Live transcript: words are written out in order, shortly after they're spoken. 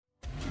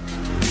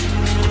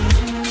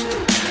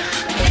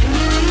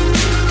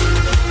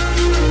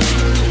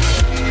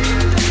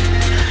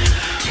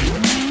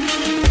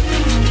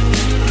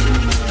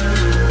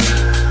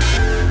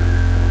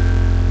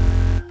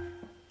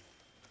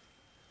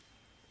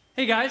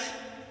Hey guys.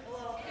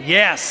 Hello.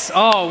 Yes.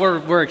 Oh,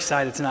 we're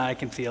excited tonight. I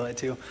can feel it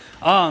too.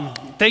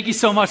 Thank you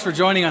so much for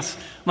joining us.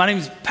 My name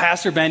is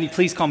Pastor Ben. You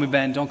please call me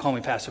Ben. Don't call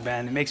me Pastor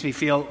Ben. It makes me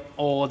feel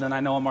old, and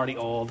I know I'm already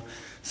old.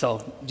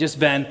 So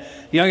just Ben,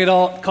 young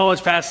adult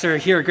college pastor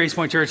here at Grace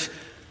Point Church.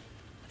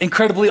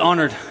 Incredibly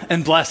honored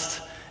and blessed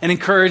and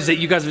encouraged that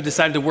you guys have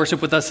decided to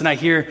worship with us tonight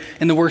here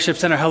in the worship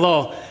center.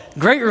 Hello.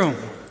 Great room.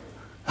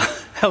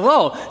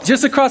 Hello,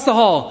 just across the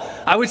hall.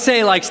 I would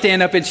say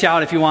stand up and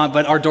shout if you want,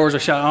 but our doors are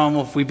shut. I don't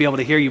know if we'd be able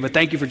to hear you, but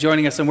thank you for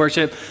joining us in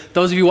worship.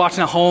 Those of you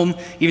watching at home,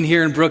 even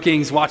here in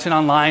Brookings, watching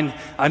online,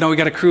 I know we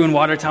got a crew in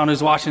Watertown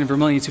who's watching in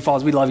Vermilion, Sioux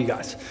Falls. We love you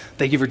guys.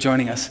 Thank you for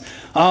joining us.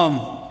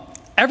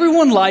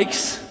 Everyone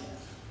likes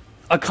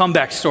a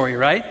comeback story,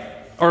 right?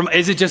 Or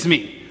is it just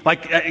me?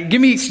 Give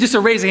me just a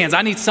raise of hands.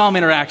 I need some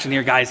interaction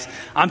here, guys.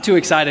 I'm too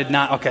excited.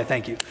 Okay,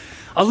 thank you.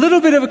 A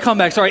little bit of a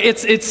comeback story.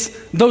 It's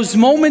those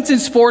moments in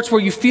sports where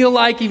you feel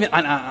like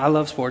I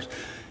love sports.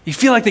 You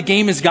feel like the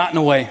game has gotten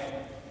away.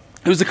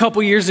 It was a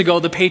couple years ago,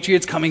 the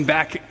Patriots coming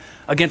back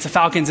against the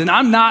Falcons. And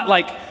I'm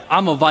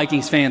a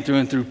Vikings fan through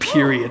and through,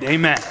 period.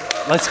 Amen.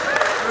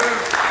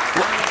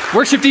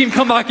 Worship team,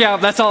 come back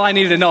out. That's all I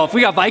needed to know. If we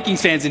got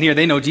Vikings fans in here,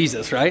 they know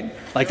Jesus, right?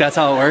 That's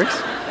how it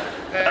works.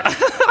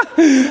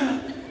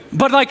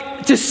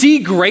 But to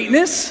see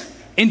greatness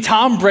in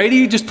Tom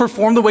Brady just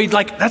perform the way,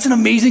 that's an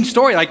amazing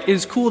story. It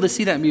was cool to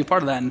see that and be a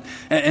part of that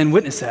and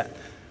witness that.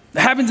 It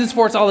happens in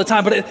sports all the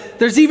time, but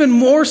there's even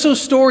more so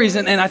stories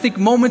and I think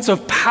moments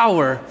of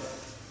power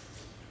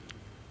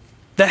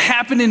that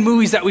happen in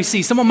movies that we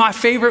see. Some of my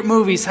favorite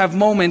movies have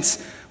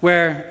moments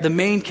where the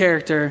main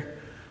character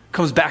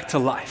comes back to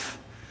life.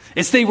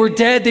 They were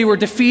dead, they were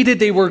defeated,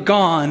 they were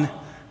gone,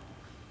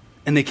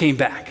 and they came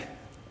back.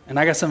 And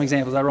I got some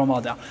examples, I wrote them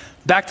all down.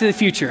 Back to the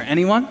Future,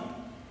 anyone?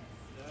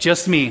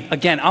 Just me.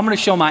 Again, I'm going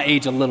to show my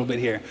age a little bit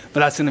here, but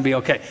that's going to be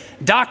okay.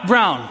 Doc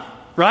Brown,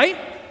 right?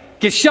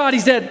 Gets shot,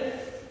 he's dead.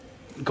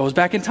 Goes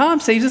back in time,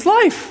 saves his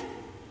life.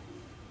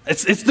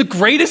 It's the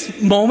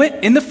greatest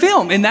moment in the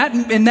film, in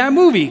that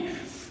movie.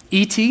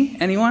 E.T.,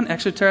 anyone?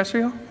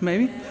 Extraterrestrial,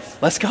 maybe?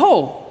 Let's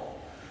go.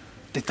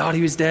 They thought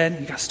he was dead.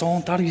 He got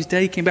stolen, thought he was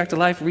dead. He came back to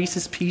life,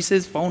 Reese's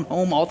Pieces, phone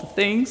home, all the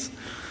things.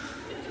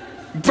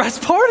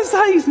 Best part is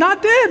that he's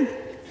not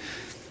dead.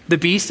 The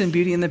Beast and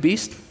Beauty and the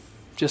Beast,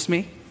 just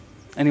me.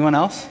 Anyone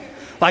else?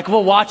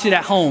 We'll watch it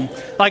at home.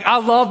 I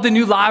love the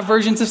new live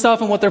versions of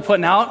stuff and what they're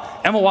putting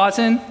out. Emma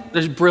Watson,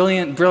 there's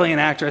brilliant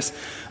actress.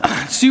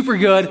 Super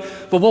good,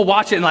 but we'll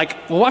watch it and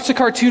we'll watch the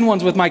cartoon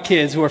ones with my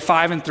kids who are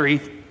 5 and 3.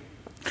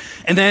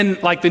 And then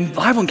the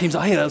live one came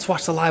out, hey, let's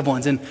watch the live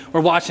ones. And we're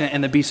watching it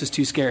and the Beast was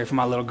too scary for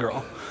my little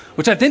girl,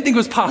 which I didn't think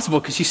was possible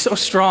because she's so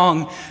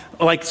strong,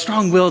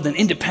 strong-willed and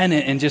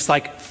independent and just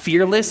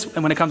fearless.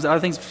 And when it comes to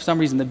other things, for some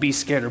reason, the Beast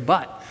scared her.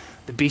 But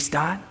the Beast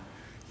died,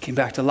 came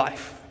back to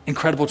life.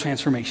 Incredible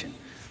transformation.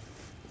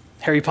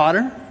 Harry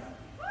Potter?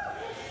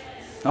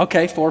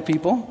 Okay, 4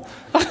 people.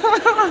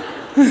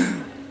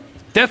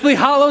 Deathly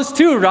Hallows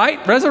 2,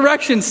 right?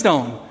 Resurrection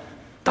Stone.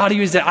 Thought he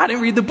was dead. I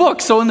didn't read the book,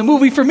 so in the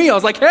movie for me, I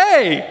was like,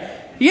 hey,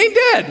 he ain't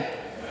dead.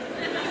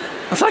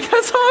 I was like,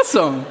 that's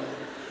awesome.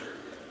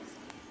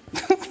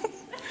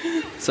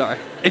 Sorry.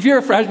 If you're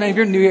a freshman, if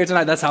you're new here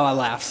tonight, that's how I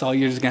laugh, so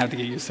you're just going to have to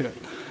get used to it.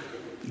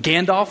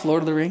 Gandalf,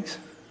 Lord of the Rings.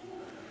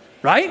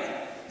 Right?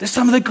 There's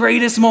some of the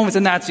greatest moments,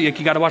 and that's you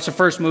got to watch the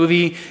first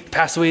movie, he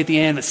passed away at the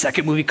end, the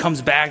second movie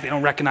comes back, they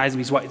don't recognize him,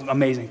 he's white.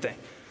 Amazing thing.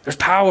 There's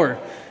power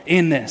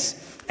in this.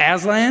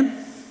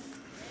 Aslan,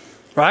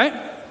 right?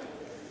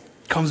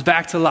 Comes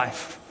back to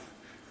life.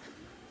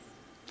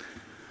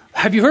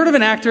 Have you heard of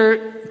an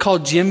actor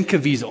called Jim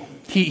Caviezel?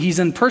 He's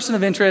in Person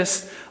of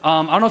Interest.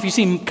 I don't know if you've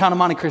seen Count of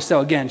Monte Cristo,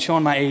 again,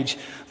 showing my age.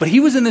 But he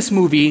was in this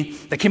movie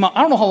that came out,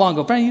 I don't know how long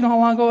ago. Brandon, you know how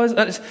long ago it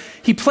was?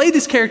 He played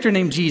this character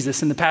named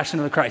Jesus in The Passion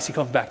of the Christ. He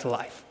comes back to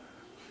life.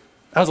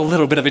 That was a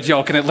little bit of a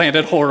joke, and it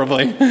landed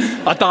horribly.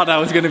 I thought that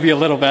was going to be a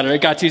little better.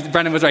 It got you.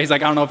 Brendan was right. He's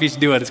like, I don't know if you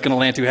should do it. It's going to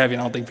land too heavy,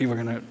 and I don't think people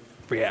are going to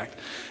react.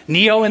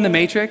 Neo in The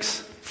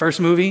Matrix, first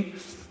movie,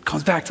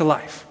 comes back to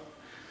life.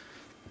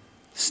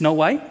 Snow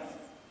White.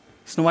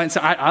 So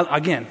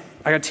I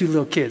got 2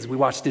 little kids. We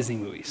watch Disney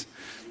movies.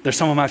 They're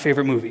some of my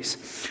favorite movies.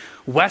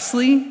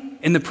 Wesley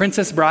in The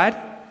Princess Bride.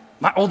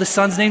 My oldest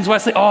son's name's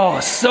Wesley.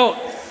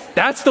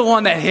 That's the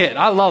one that hit.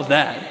 I love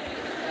that.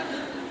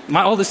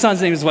 My oldest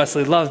son's name is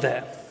Wesley. Love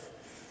that.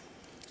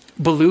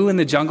 Baloo in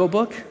The Jungle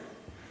Book.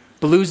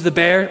 Baloo's the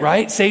bear,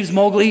 right? Saves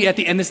Mowgli at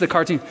the end. This is the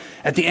cartoon.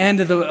 At the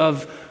end of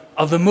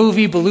the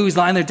movie, Baloo's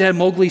lying there dead.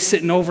 Mowgli's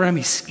sitting over him.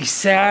 He's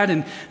sad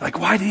and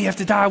why did he have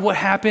to die? What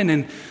happened?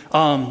 And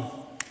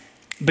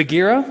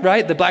Bagheera,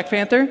 right, the Black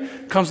Panther,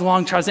 comes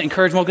along, tries to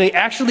encourage Mowgli,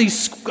 actually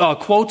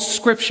quotes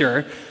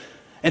scripture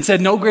and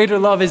said, no greater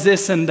love is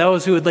this than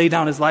those who would lay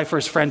down his life for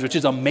his friends, which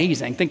is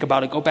amazing. Think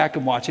about it. Go back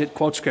and watch it.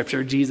 Quote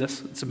scripture,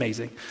 Jesus. It's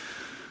amazing.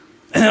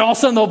 And then all of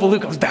a sudden, Baloo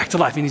comes back to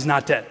life and he's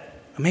not dead.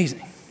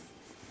 Amazing.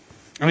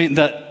 I mean,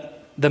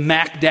 the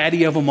Mac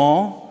Daddy of them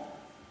all,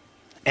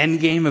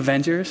 Endgame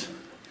Avengers,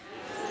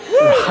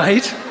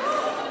 right?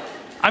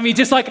 I mean,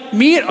 just like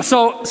me.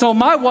 So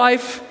my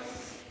wife,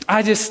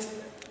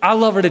 I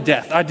love her to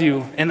death. I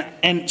do.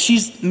 And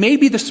she's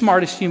maybe the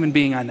smartest human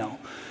being I know.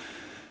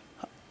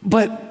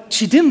 But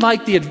she didn't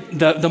like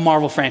the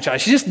Marvel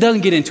franchise. She just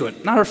doesn't get into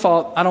it. Not her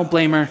fault. I don't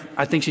blame her.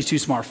 I think she's too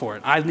smart for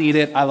it. I need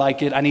it. I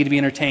like it. I need to be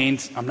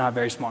entertained. I'm not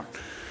very smart.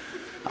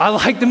 I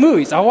like the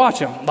movies. I watch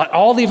them. Like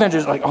all the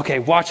Avengers, like, okay,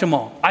 watch them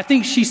all. I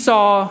think she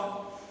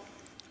saw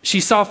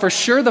for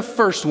sure the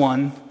first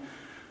one.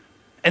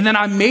 And then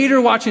I made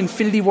her watch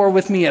Infinity War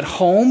with me at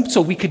home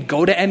so we could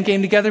go to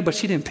Endgame together, but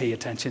she didn't pay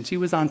attention. She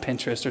was on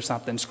Pinterest or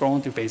something,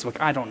 scrolling through Facebook.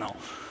 I don't know.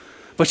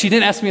 But she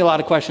didn't ask me a lot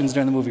of questions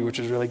during the movie, which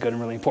was really good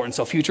and really important.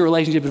 So future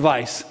relationship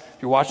advice, if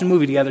you're watching a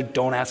movie together,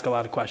 don't ask a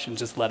lot of questions.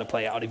 Just let it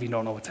play out if you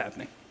don't know what's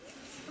happening.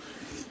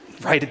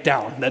 Write it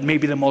down. That may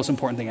be the most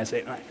important thing I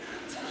say tonight.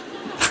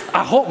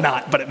 I hope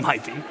not, but it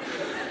might be.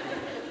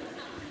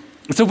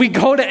 So we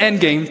go to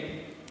Endgame,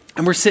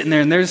 and we're sitting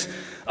there, and there's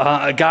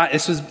a guy.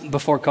 This was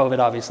before COVID,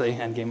 obviously.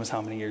 Endgame was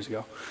how many years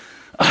ago?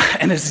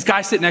 And there's this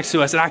guy sitting next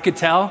to us, and I could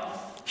tell,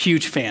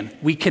 huge fan.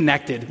 We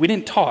connected. We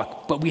didn't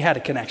talk, but we had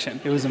a connection.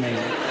 It was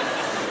amazing.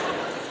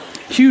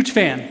 Huge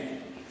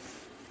fan.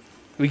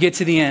 We get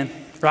to the end,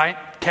 right?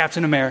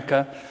 Captain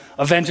America,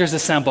 Avengers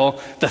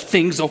assemble, the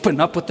things open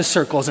up with the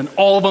circles, and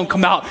all of them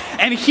come out.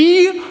 And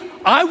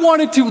I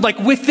wanted to, like,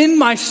 within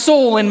my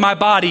soul and my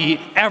body,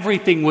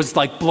 everything was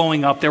like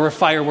blowing up. There were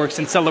fireworks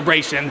and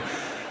celebration.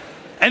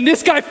 And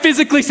this guy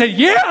physically said,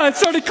 yeah, and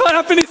started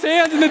clapping his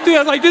hands. And I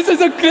was like,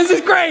 this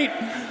is great.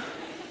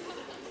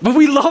 But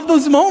we love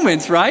those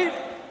moments, right?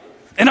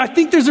 And I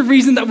think there's a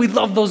reason that we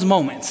love those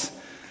moments.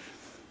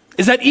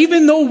 Is that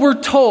even though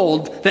we're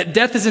told that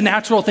death is a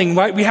natural thing,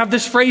 right? We have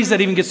this phrase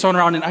that even gets thrown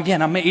around, and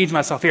again, I'm going to age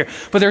myself here.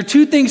 But there are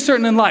two things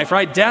certain in life,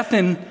 right? Death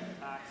and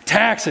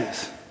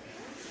taxes.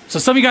 So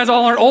some of you guys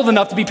all aren't old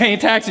enough to be paying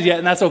taxes yet,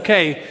 and that's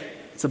okay.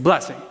 It's a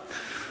blessing.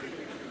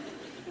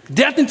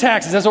 Death and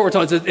taxes, that's what we're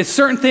told. It's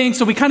certain things,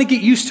 so we kind of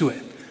get used to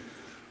it.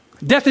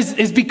 Death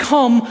has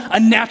become a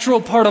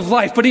natural part of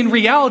life. But in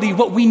reality,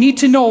 what we need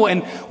to know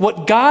and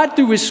what God,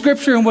 through his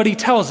scripture and what he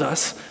tells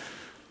us,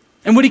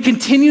 and what he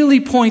continually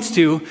points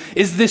to,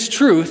 is this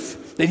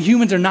truth that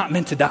humans are not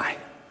meant to die.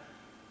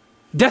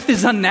 Death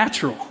is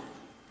unnatural.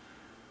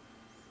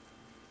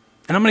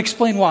 And I'm going to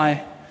explain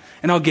why,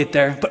 and I'll get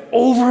there. But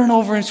over and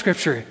over in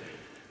scripture,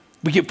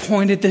 we get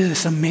pointed to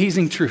this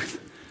amazing truth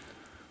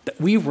that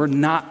we were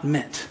not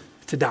meant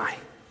to die.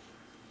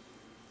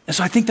 And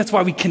so I think that's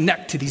why we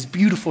connect to these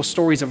beautiful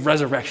stories of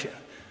resurrection.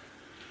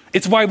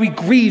 It's why we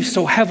grieve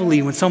so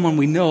heavily when someone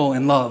we know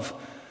and love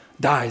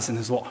dies and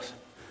is lost.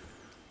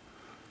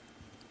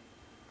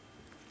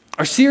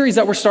 Our series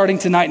that we're starting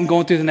tonight and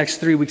going through the next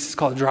 3 weeks is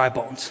called Dry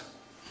Bones.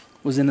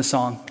 It was in the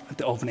song at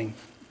the opening.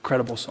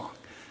 Incredible song.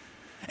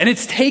 And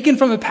it's taken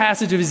from a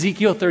passage of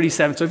Ezekiel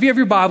 37. So if you have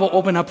your Bible,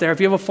 open up there. If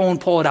you have a phone,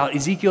 pull it out.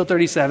 Ezekiel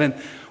 37.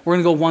 We're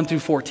going to go 1 through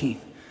 14.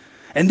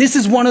 And this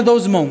is one of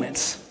those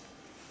moments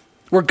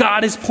where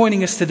God is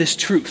pointing us to this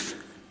truth,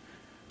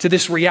 to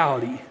this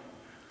reality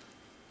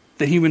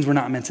that humans were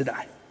not meant to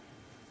die.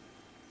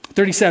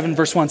 37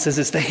 verse 1 says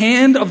this, "The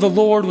hand of the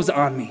Lord was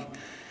on me,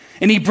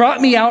 and he brought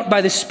me out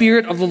by the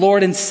Spirit of the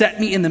Lord and set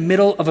me in the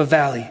middle of a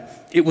valley.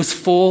 It was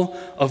full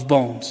of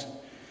bones.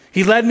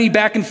 He led me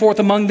back and forth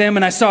among them,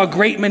 and I saw a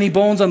great many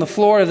bones on the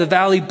floor of the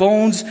valley,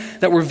 bones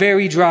that were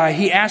very dry.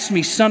 He asked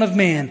me, 'Son of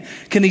man,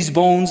 can these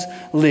bones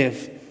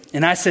live?'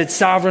 And I said,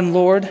 'Sovereign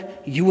Lord,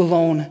 you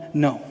alone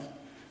know.'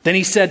 Then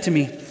he said to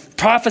me,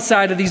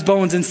 'Prophesy to these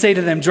bones and say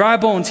to them, dry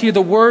bones, hear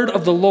the word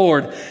of the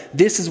Lord.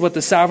 This is what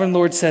the sovereign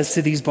Lord says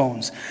to these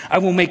bones. I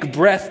will make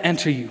breath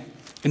enter you,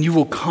 and you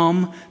will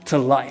come to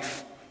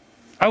life.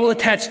 I will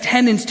attach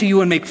tendons to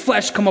you and make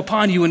flesh come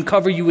upon you and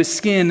cover you with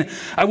skin.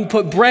 I will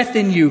put breath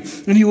in you,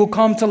 and you will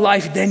come to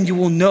life. Then you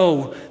will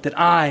know that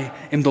I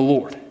am the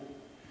Lord.'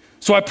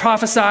 So I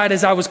prophesied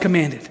as I was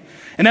commanded.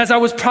 And as I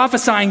was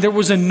prophesying, there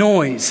was a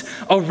noise,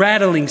 a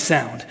rattling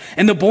sound.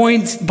 And the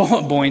bones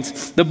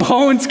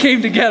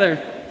came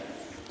together.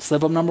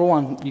 Slip up number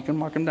 1. You can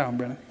mark them down,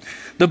 Brennan.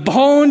 The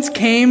bones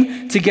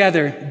came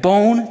together,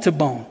 bone to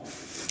bone.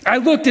 I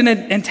looked,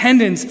 and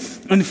tendons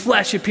and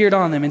flesh appeared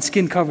on them, and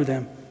skin covered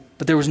them,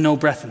 but there was no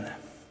breath in them.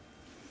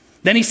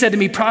 Then he said to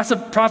me,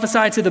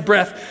 'Prophesy to the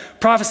breath,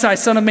 prophesy,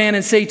 son of man,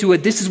 and say to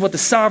it, this is what the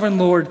sovereign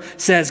Lord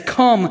says.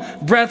 Come,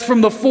 breath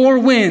from the 4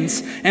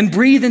 winds, and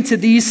breathe into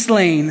these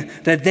slain,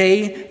 that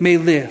they may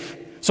live.'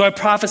 So I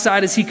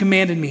prophesied as he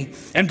commanded me,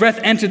 and breath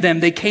entered them.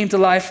 They came to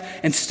life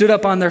and stood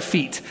up on their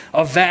feet,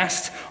 a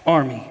vast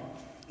army.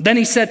 Then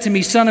he said to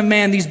me, 'Son of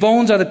man, these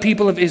bones are the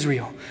people of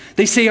Israel.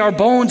 They say, our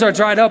bones are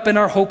dried up and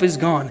our hope is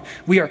gone.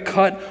 We are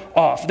cut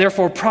off.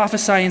 Therefore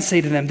prophesy and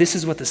say to them, this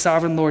is what the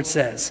sovereign Lord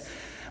says.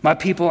 My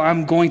people,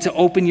 I'm going to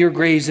open your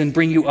graves and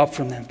bring you up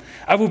from them.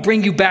 I will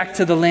bring you back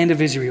to the land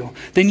of Israel.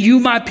 Then you,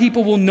 my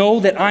people, will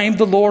know that I am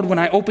the Lord when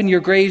I open your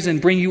graves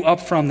and bring you up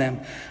from them.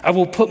 I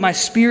will put my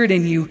spirit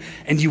in you,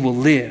 and you will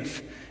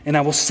live, and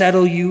I will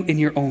settle you in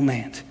your own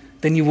land.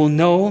 Then you will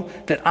know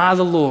that I,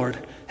 the Lord,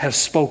 have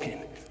spoken,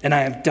 and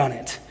I have done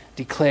it,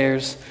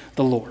 declares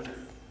the Lord."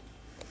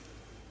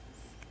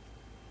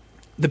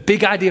 The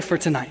big idea for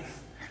tonight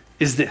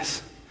is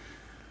this.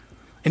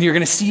 And you're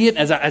going to see it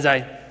as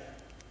I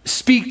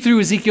speak through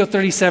Ezekiel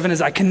 37,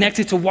 as I connect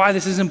it to why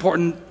this is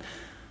important.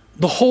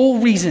 The whole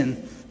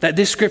reason that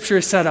this scripture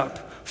is set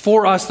up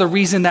for us, the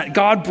reason that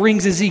God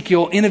brings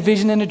Ezekiel in a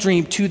vision and a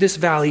dream to this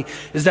valley,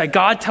 is that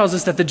God tells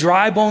us that the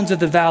dry bones of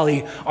the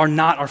valley are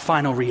not our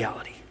final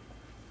reality.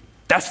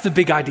 That's the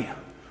big idea.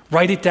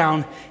 Write it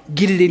down,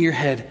 get it in your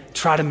head,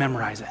 try to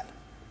memorize it.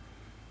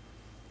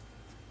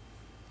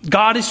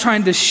 God is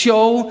trying to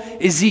show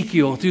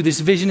Ezekiel through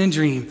this vision and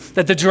dream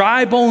that the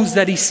dry bones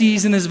that he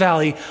sees in this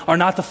valley are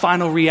not the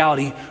final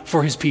reality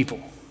for his people,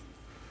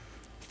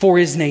 for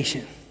his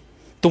nation,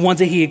 the ones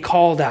that he had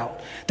called out,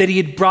 that he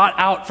had brought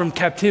out from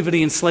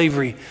captivity and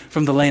slavery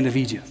from the land of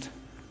Egypt.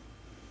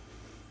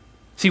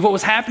 See, what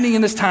was happening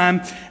in this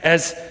time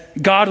as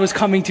God was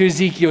coming to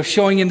Ezekiel,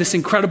 showing him this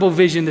incredible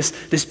vision,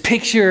 this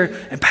picture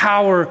and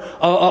power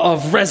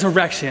of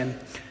resurrection,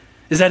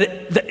 is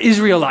that the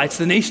Israelites,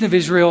 the nation of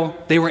Israel,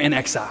 they were in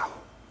exile.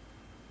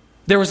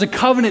 There was a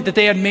covenant that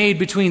they had made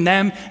between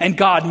them and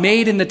God,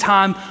 made in the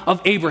time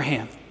of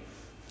Abraham.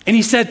 And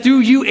he said, through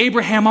you,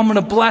 Abraham, I'm going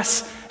to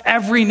bless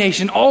every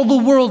nation. All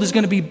the world is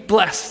going to be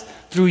blessed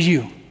through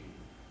you.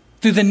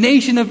 Through the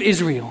nation of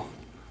Israel,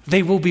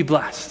 they will be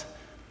blessed.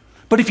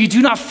 But if you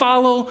do not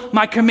follow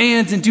my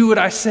commands and do what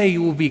I say,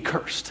 you will be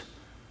cursed.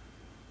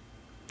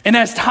 And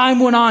as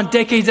time went on,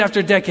 decades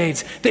after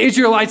decades, the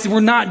Israelites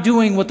were not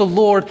doing what the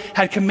Lord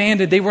had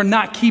commanded. They were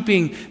not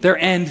keeping their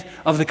end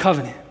of the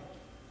covenant.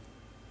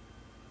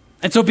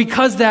 And so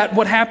because that,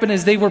 what happened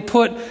is they were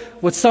put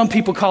what some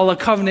people call a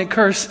covenant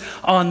curse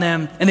on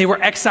them, and they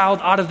were exiled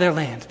out of their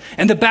land.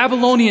 And the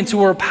Babylonians, who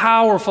were a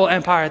powerful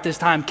empire at this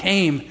time,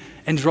 came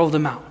and drove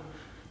them out,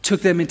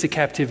 took them into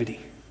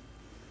captivity.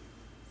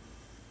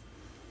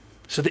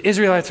 So the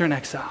Israelites are in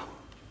exile.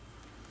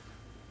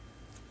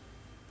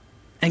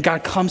 And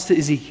God comes to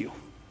Ezekiel.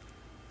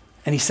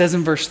 And he says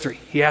in verse 3,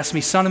 he asks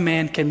me, son of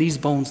man, can these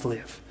bones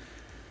live?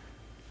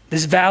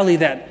 This valley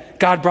that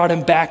God brought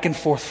him back and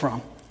forth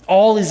from,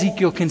 all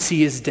Ezekiel can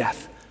see is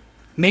death.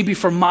 Maybe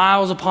for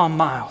miles upon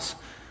miles.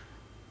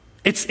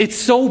 It's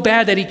so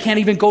bad that he can't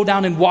even go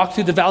down and walk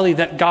through the valley,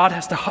 that God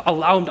has to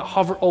allow him to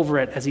hover over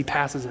it as he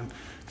passes him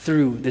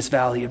through this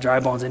valley of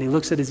dry bones. And he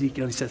looks at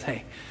Ezekiel and he says,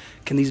 hey,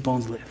 can these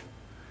bones live?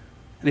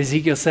 And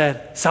Ezekiel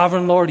said,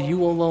 sovereign Lord,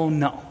 you alone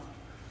know.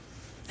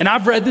 And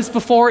I've read this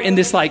before in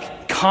this I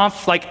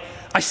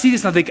see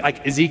this and I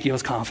think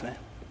Ezekiel's confident.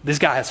 This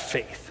guy has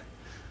faith.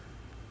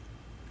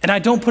 And I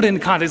don't put it in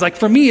context.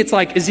 For me, it's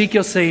like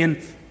Ezekiel saying,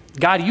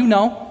 God, you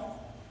know.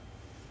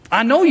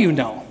 I know you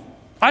know.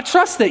 I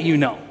trust that you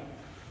know.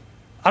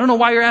 I don't know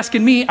why you're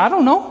asking me. I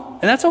don't know.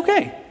 And that's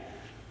okay.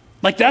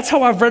 That's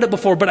how I've read it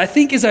before. But I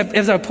think as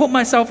I put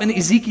myself in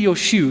Ezekiel's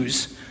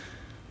shoes,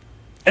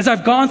 as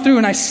I've gone through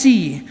and I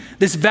see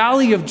this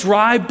valley of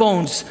dry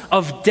bones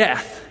of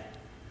death,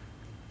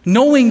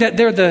 knowing that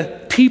they're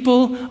the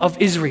people of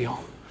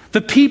Israel,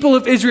 the people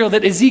of Israel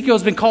that Ezekiel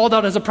has been called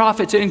out as a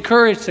prophet to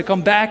encourage to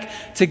come back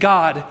to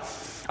God,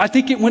 I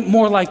think it went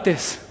more like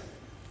this.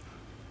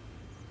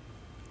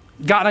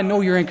 God, I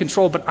know you're in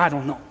control, but I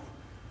don't know.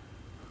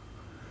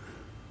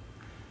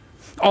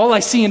 All I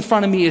see in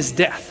front of me is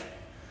death.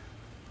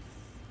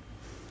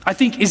 I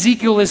think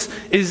Ezekiel is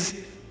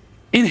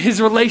in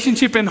his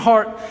relationship and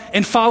heart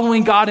and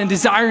following God and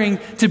desiring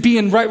to be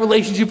in right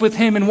relationship with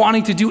him and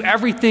wanting to do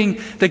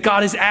everything that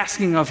God is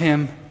asking of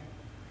him,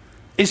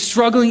 is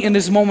struggling in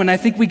this moment. I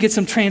think we get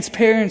some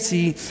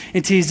transparency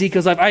into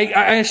Ezekiel's life. I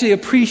actually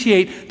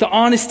appreciate the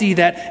honesty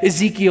that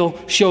Ezekiel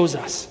shows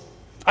us.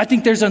 I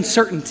think there's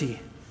uncertainty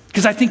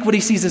because I think what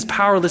he sees is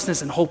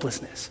powerlessness and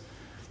hopelessness.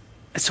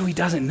 And so he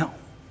doesn't know.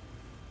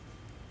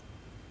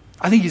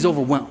 I think he's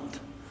overwhelmed.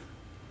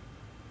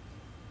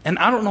 And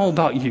I don't know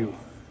about you,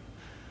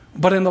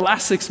 but in the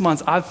last 6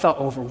 months, I've felt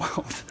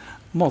overwhelmed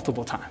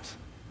multiple times.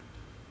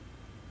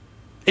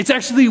 It's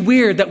actually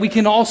weird that we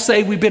can all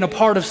say we've been a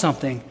part of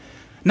something,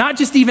 not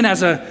just even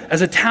as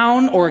a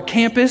town or a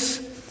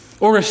campus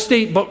or a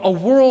state, but a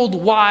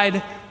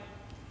worldwide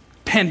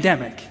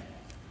pandemic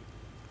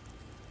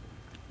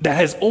that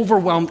has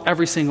overwhelmed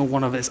every single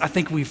one of us. I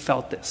think we've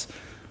felt this.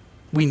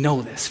 We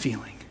know this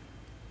feeling.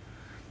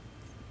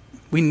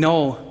 We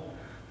know,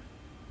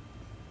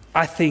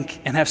 I think,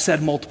 and have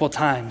said multiple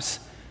times,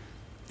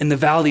 in the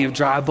valley of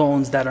dry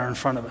bones that are in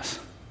front of us,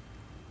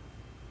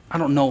 I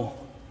don't know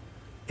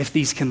if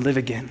these can live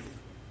again.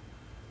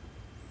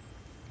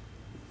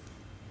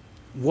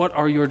 What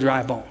are your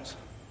dry bones?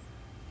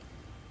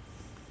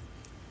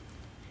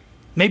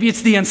 Maybe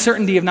it's the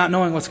uncertainty of not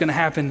knowing what's going to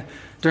happen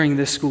during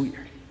this school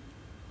year.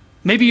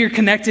 Maybe you're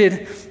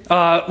connected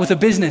with a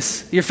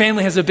business. Your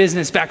family has a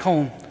business back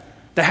home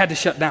that had to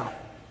shut down.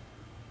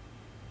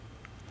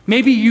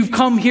 Maybe you've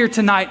come here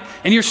tonight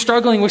and you're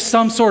struggling with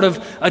some sort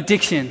of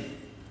addiction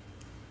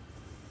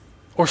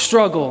or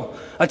struggle,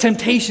 a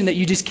temptation that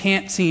you just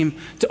can't seem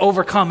to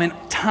overcome. And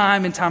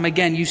time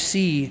again, you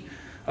see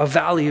a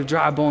valley of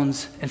dry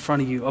bones in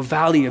front of you, a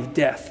valley of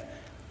death,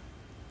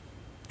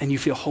 and you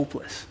feel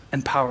hopeless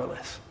and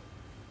powerless.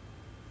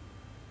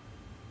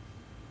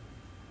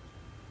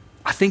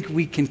 I think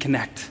we can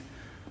connect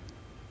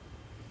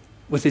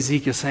with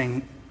Ezekiel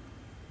saying,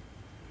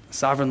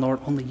 Sovereign Lord,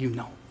 only you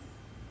know.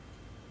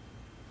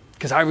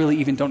 Because I really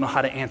even don't know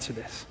how to answer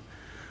this.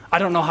 I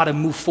don't know how to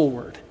move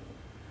forward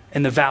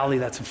in the valley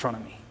that's in front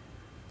of me.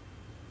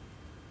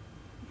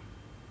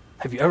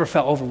 Have you ever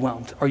felt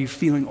overwhelmed? Are you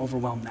feeling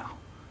overwhelmed now?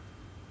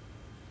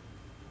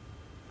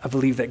 I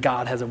believe that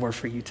God has a word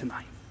for you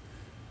tonight.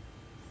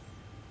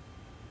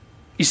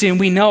 You see, and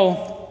we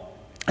know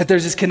that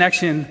there's this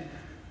connection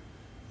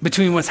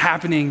between what's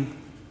happening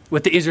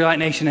with the Israelite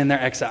nation and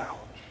their exile.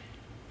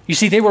 You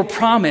see, they were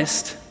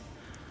promised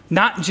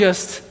not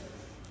just,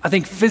 I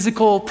think,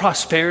 physical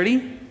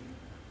prosperity,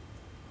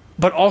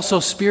 but also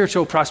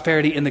spiritual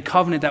prosperity in the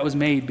covenant that was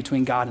made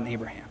between God and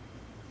Abraham.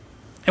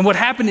 And what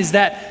happened is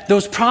that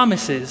those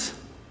promises,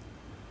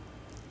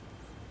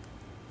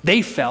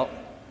 they felt,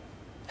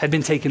 had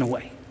been taken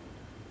away.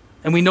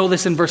 And we know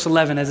this in verse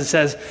 11 as it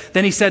says,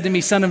 Then he said to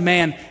me, Son of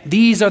man,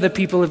 these are the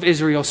people of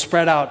Israel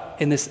spread out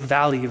in this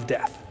valley of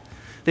death.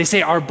 They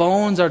say, our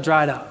bones are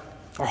dried up.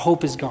 Our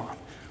hope is gone.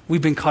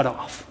 We've been cut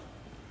off.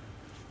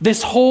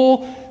 This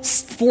whole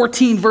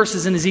 14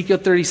 verses in Ezekiel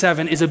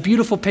 37 is a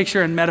beautiful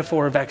picture and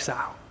metaphor of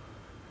exile.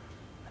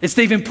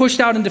 They've been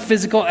pushed out into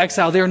physical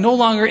exile. They are no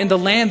longer in the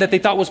land that they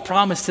thought was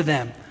promised to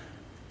them.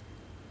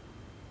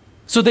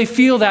 So they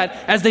feel that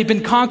as they've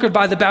been conquered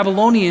by the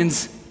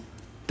Babylonians,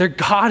 their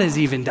God has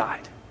even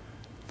died.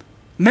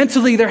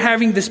 Mentally, they're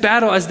having this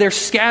battle as they're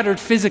scattered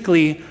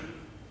physically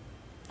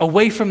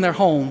away from their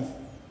home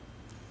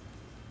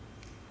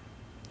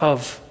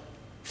of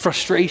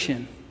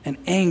frustration and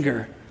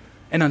anger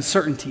and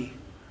uncertainty,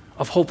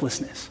 of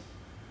hopelessness.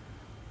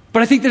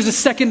 But I think there's a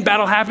second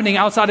battle happening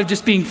outside of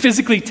just being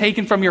physically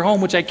taken from your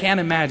home, which I can't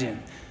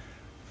imagine.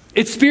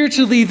 It's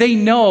spiritually, they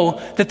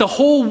know that the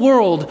whole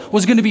world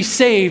was going to be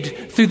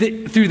saved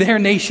through their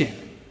nation.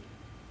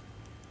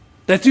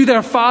 That through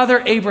their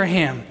father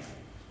Abraham,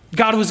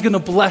 God was going to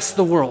bless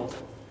the world.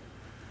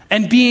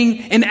 And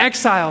being in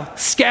exile,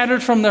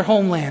 scattered from their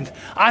homeland,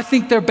 I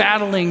think they're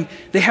battling,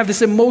 they have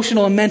this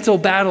emotional and mental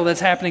battle that's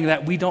happening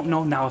that we don't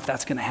know now if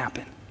that's going to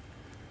happen.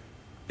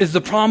 Is the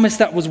promise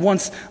that was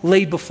once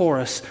laid before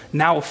us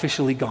now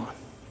officially gone?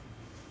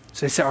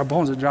 So they say, our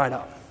bones are dried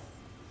up.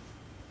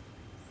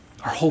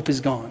 Our hope is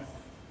gone.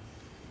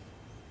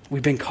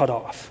 We've been cut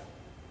off.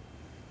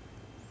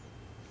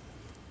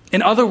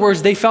 In other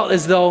words, they felt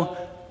as though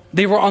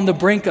they were on the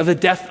brink of the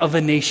death of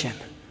a nation.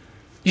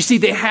 You see,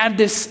 they had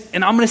this,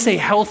 and I'm going to say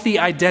healthy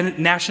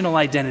national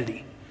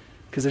identity,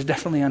 because there's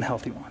definitely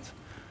unhealthy ones.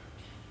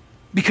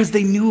 Because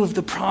they knew of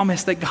the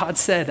promise that God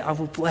said, I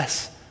will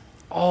bless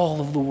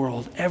all of the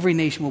world. Every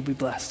nation will be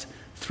blessed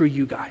through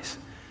you guys.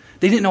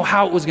 They didn't know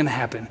how it was going to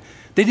happen.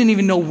 They didn't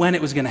even know when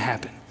it was going to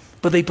happen.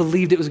 But they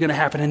believed it was going to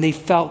happen, and they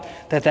felt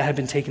that that had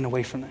been taken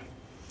away from them.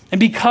 And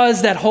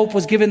because that hope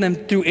was given them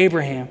through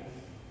Abraham,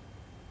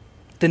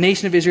 the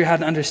nation of Israel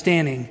had an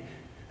understanding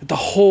that the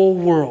whole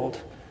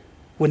world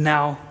would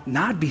now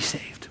not be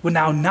saved, would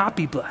now not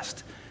be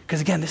blessed. Because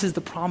again, this is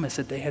the promise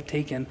that they had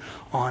taken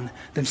on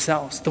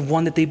themselves, the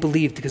one that they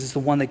believed, because it's the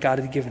one that God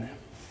had given them.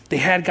 They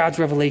had God's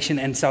revelation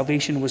and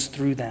salvation was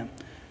through them.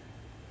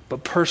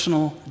 But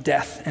personal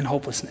death and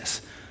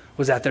hopelessness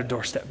was at their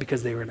doorstep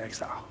because they were in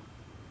exile.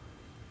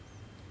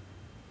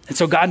 And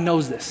so God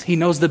knows this. He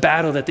knows the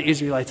battle that the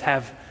Israelites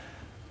have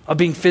of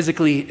being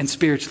physically and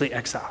spiritually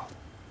exiled,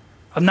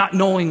 of not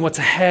knowing what's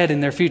ahead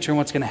in their future and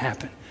what's going to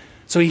happen.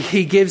 So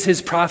he gives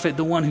his prophet,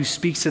 the one who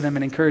speaks to them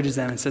and encourages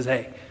them and says,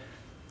 hey,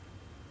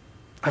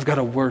 I've got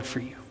a word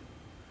for you.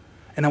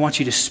 And I want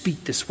you to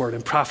speak this word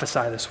and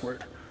prophesy this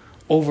word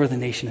over the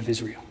nation of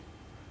Israel.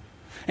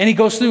 And he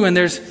goes through and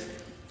there's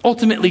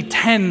ultimately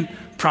 10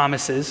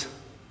 promises,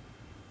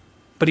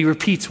 but he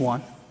repeats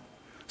one.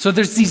 So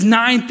there's these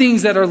 9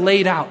 things that are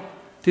laid out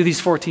through these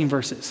 14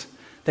 verses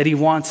that he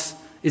wants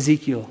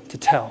Ezekiel to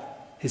tell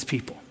his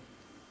people.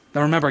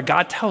 Now remember,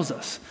 God tells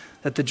us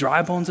that the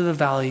dry bones of the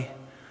valley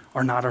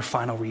are not our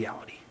final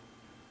reality.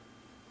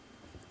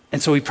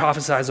 And so he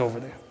prophesies over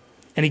them.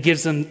 And he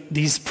gives them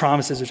these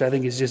promises, which I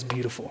think is just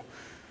beautiful.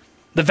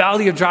 The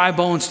valley of dry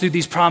bones, through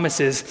these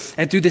promises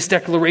and through this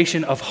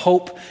declaration of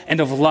hope and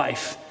of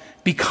life,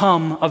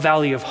 become a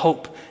valley of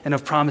hope and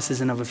of promises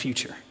and of a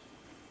future.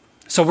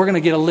 So we're going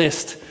to get a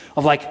list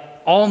of like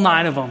all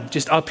 9 of them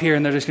just up here,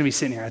 and they're just going to be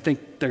sitting here. I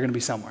think they're going to be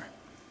somewhere.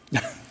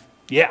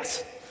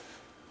 Yes.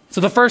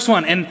 So the first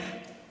one, and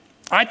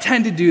I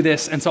tend to do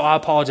this, and so I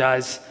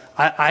apologize.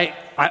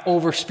 I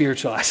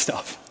over-spiritualize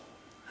stuff.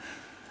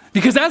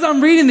 Because as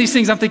I'm reading these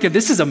things, I'm thinking,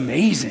 this is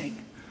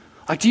amazing.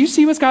 Like, do you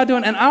see what's God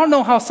doing? And I don't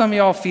know how some of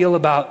y'all feel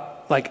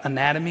about, like,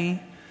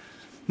 anatomy.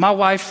 My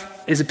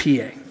wife is a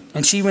PA,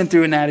 and she went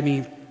through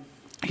anatomy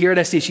here at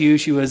SDSU.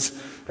 She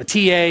was a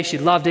TA. She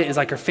loved it. It's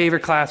like her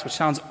favorite class, which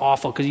sounds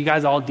awful because you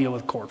guys all deal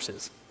with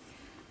corpses.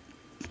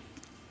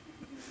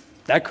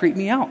 That creeped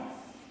me out.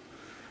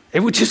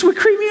 It would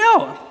creep me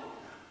out.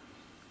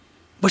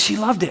 But she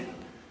loved it.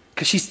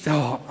 Because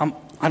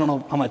I don't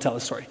know, I'm going to tell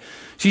this story.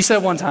 She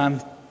said one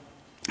time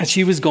that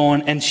she was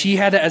going, and she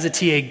had to, as a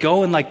TA,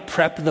 go and like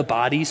prep the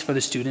bodies for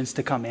the students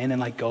to come in and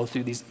like go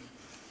through these.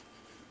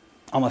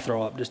 I'm going to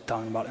throw up just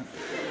talking about it.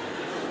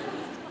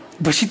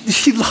 But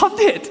she loved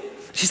it.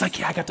 She's like,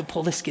 yeah, I got to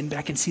pull the skin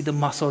back and see the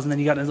muscles. And then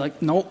you got to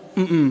like, nope,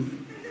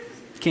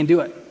 can't do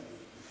it.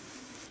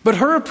 But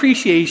her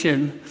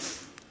appreciation,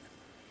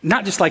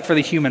 not just like for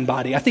the human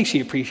body. I think she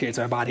appreciates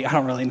our body. I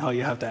don't really know.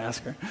 You have to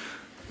ask her.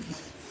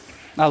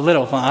 A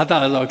little fun. I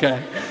thought it was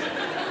okay.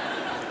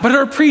 But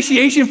her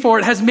appreciation for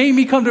it has made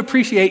me come to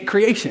appreciate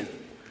creation.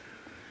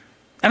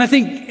 And I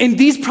think in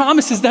these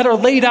promises that are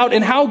laid out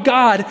in how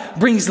God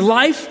brings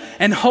life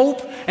and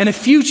hope and a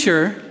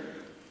future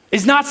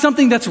is not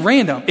something that's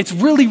random. It's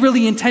really,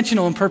 really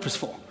intentional and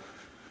purposeful.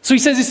 So he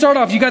says, you start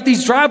off, you got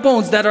these dry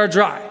bones that are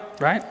dry,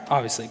 right?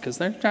 Obviously, because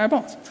they're dry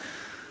bones.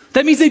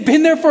 That means they've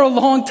been there for a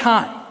long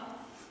time.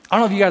 I don't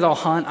know if you guys all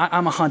hunt.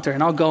 I'm a hunter,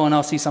 and I'll go and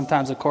I'll see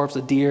sometimes a corpse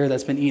of deer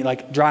that's been eaten,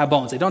 like dry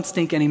bones. They don't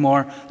stink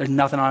anymore. There's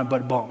nothing on it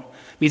but bone.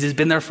 It means it's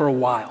been there for a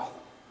while.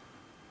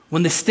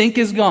 When the stink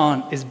is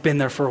gone, it's been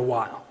there for a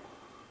while.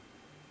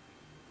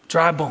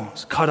 Dry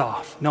bones, cut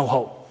off, no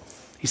hope.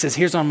 He says,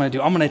 here's what I'm going to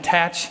do. I'm going to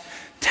attach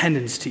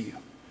tendons to you.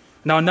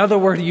 Now, another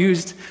word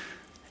used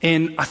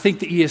in, I think,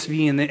 the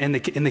ESV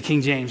and the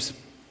King James,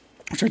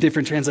 which are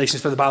different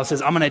translations for the Bible,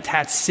 says, I'm going to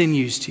attach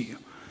sinews to you.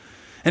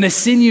 And a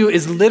sinew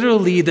is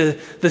literally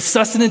the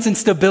sustenance and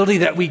stability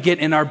that we get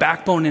in our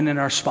backbone and in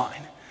our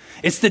spine.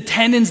 It's the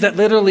tendons that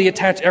literally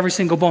attach every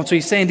single bone. So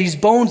he's saying these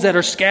bones that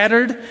are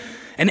scattered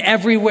and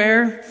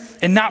everywhere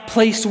and not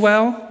placed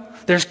well,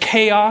 there's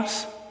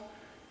chaos. He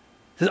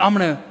says, I'm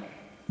going to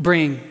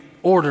bring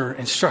order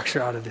and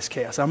structure out of this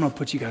chaos. I'm going to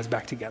put you guys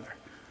back together.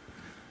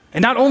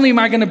 And not only am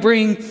I going to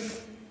bring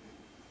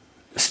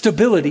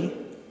stability,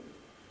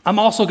 I'm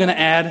also going to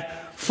add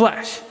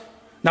flesh.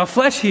 Now,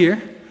 flesh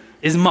here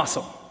is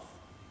muscle,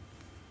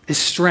 is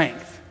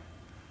strength,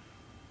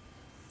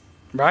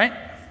 right?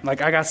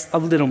 Like I got a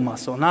little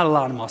muscle, not a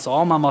lot of muscle.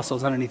 All my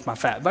muscle's underneath my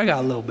fat, but I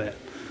got a little bit.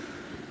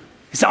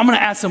 He said, I'm going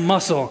to add some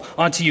muscle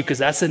onto you because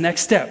that's the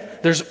next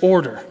step. There's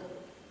order.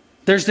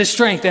 There's this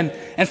strength.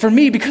 And for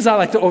me, because I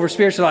like to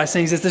over-spiritualize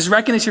things, it's this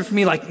recognition for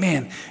me like,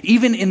 man,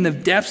 even in the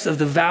depths of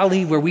the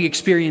valley where we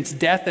experience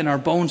death and our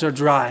bones are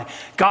dry,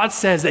 God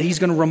says that he's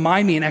going to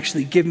remind me and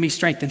actually give me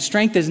strength. And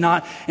strength is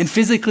not in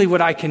physically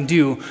what I can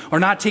do or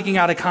not taking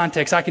out of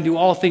context. I can do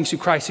all things through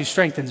Christ who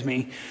strengthens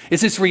me.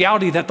 It's this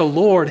reality that the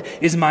Lord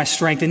is my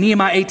strength. In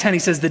Nehemiah 8:10, he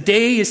says, the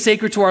day is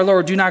sacred to our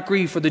Lord. Do not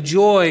grieve, for the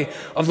joy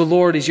of the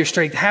Lord is your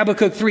strength.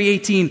 Habakkuk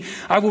 3:18,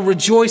 I will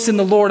rejoice in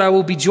the Lord. I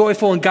will be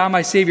joyful in God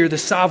my Savior, the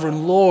sovereign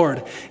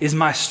Lord is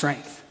my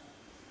strength.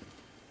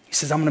 He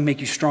says, I'm going to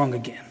make you strong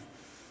again.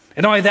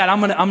 And not only that, I'm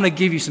going to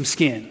give you some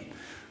skin,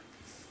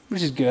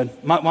 which is good.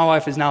 My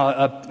wife is now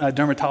a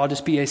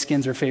dermatologist. PA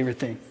skin's her favorite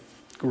thing.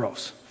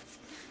 Gross.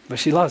 But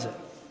she loves it.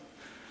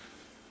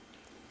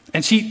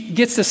 And she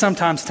gets to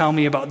sometimes tell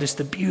me about just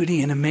the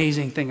beauty and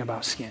amazing thing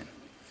about skin.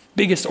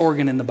 Biggest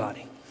organ in the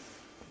body.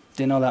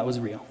 Didn't know that was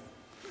real.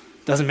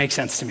 Doesn't make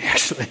sense to me,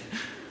 actually.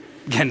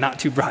 Again, not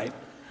too bright.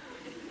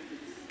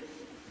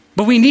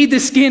 But we need the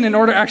skin in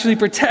order to actually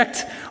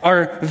protect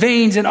our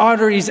veins and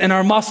arteries and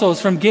our muscles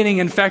from getting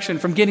infection,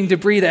 from getting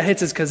debris that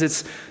hits us because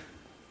it's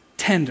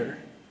tender.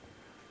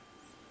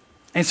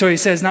 And so he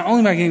says, not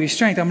only am I going to give you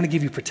strength, I'm going to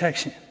give you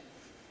protection.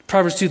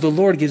 Proverbs 2, the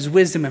Lord gives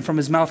wisdom, and from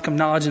his mouth come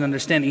knowledge and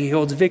understanding. He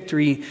holds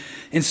victory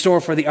in store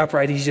for the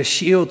upright. He's a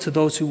shield to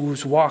those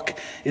whose walk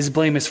is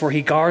blameless, for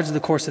he guards the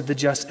course of the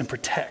just and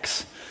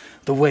protects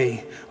the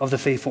way of the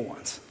faithful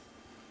ones.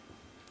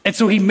 And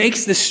so he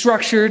makes this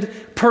structured,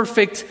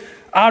 perfect,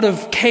 out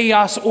of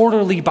chaos,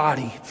 orderly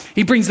body.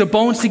 He brings the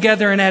bones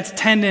together and adds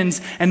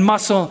tendons and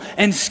muscle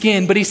and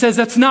skin. But he says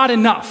that's not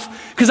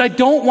enough because I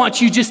don't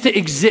want you just to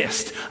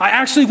exist. I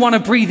actually want to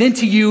breathe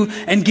into you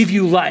and give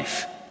you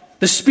life.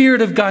 The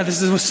Spirit of God,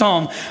 this is a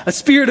psalm, the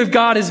Spirit of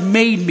God has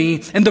made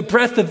me and the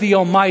breath of the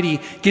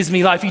Almighty gives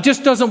me life. He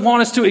just doesn't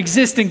want us to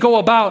exist and go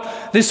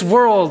about this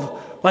world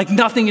like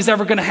nothing is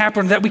ever going to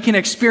happen, that we can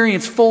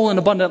experience full and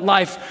abundant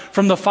life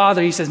from the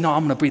Father. He says, no, I'm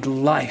going to breathe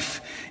life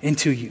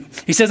into you.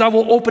 He says, I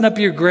will open up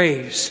your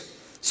graves.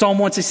 Psalm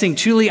 116,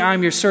 truly I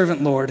am your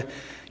servant, Lord.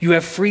 You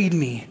have freed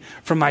me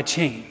from my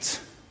chains.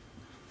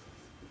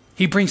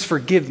 He brings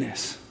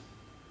forgiveness.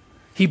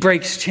 He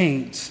breaks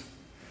chains.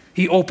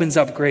 He opens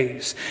up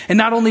graves. And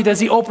not only does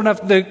he open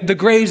up the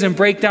graves and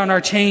break down our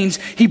chains,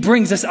 he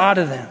brings us out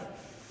of them.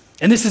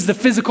 And this is the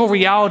physical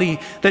reality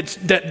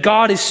that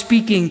God is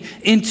speaking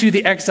into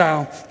the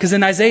exile. Because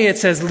in Isaiah it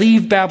says,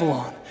 leave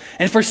Babylon.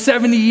 And for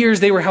 70 years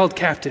they were held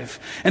captive.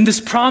 And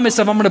this promise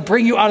of I'm going to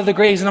bring you out of the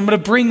graves and I'm going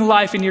to bring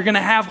life and you're going to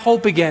have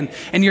hope again.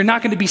 And you're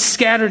not going to be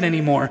scattered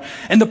anymore.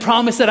 And the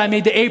promise that I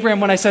made to Abraham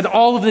when I said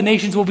all of the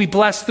nations will be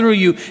blessed through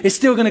you is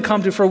still going to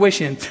come to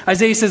fruition.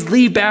 Isaiah says,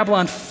 leave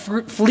Babylon,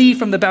 flee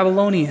from the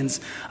Babylonians.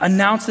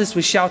 Announce this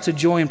with shouts of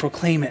joy and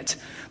proclaim it.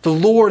 The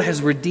Lord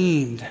has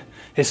redeemed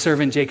his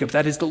servant Jacob.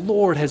 That is, the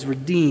Lord has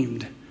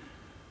redeemed,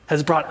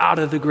 has brought out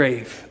of the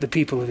grave the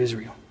people of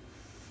Israel.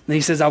 And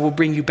he says, I will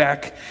bring you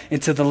back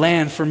into the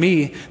land. For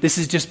me, this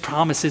is just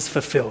promises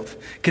fulfilled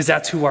because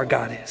that's who our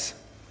God is.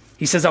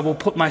 He says, I will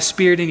put my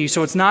spirit in you.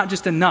 So it's not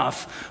just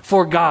enough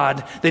for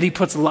God that he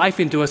puts life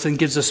into us and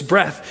gives us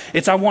breath.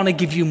 It's, I want to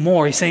give you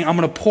more. He's saying, I'm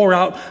going to pour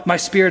out my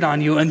spirit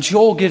on you. And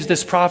Joel gives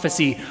this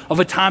prophecy of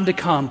a time to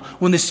come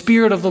when the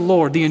spirit of the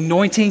Lord, the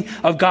anointing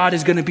of God,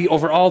 is going to be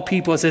over all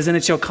people. It says, and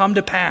it shall come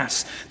to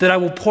pass that I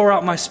will pour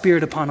out my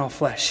spirit upon all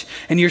flesh,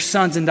 and your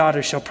sons and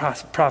daughters shall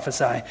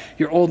prophesy.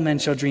 Your old men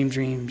shall dream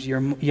dreams.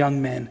 Your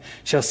young men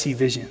shall see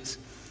visions.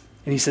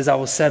 And he says, I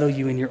will settle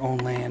you in your own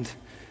land.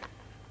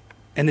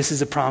 And this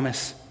is a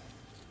promise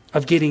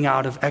of getting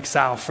out of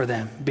exile for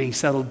them, being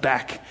settled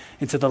back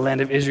into the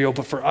land of Israel.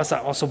 But for us, I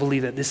also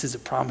believe that this is a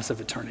promise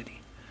of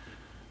eternity,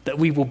 that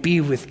we will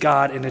be with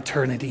God in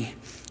eternity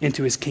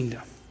into his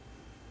kingdom.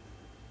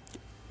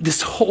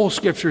 This whole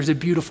scripture is a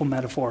beautiful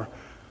metaphor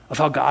of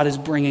how God is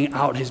bringing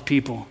out his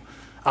people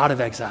out of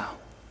exile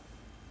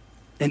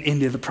and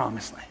into the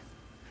promised land,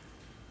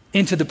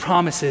 into the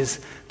promises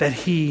that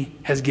he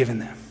has given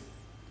them.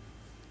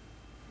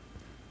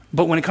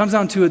 But when it comes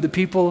down to it, the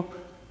people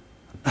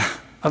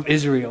of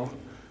Israel,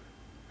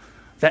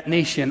 that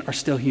nation, are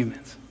still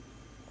humans.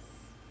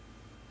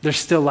 They're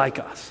still like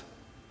us.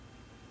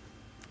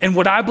 And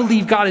what I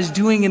believe God is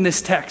doing in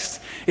this text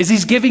is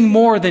he's giving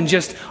more than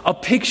just a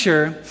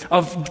picture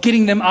of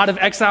getting them out of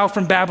exile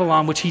from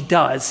Babylon, which he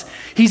does.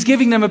 He's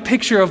giving them a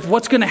picture of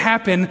what's going to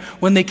happen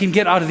when they can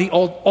get out of the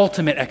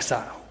ultimate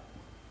exile.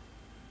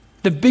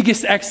 The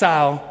biggest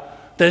exile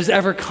that has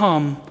ever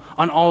come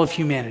on all of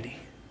humanity.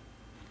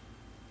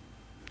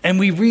 And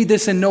we read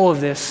this and know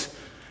of this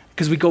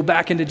because we go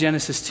back into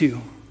Genesis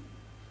 2.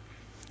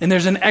 And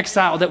there's an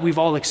exile that we've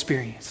all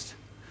experienced.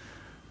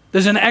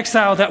 There's an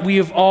exile that we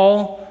have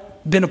all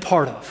been a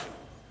part of.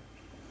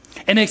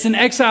 And it's an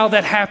exile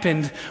that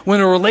happened when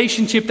a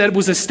relationship that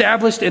was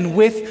established and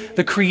with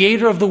the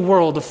creator of the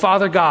world, the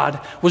Father God,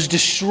 was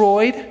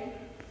destroyed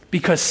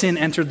because sin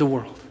entered the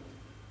world.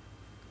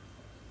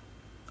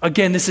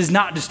 Again, this is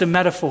not just a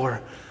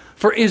metaphor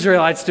for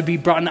Israelites to be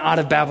brought out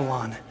of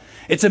Babylon.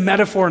 It's a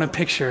metaphor and a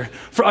picture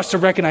for us to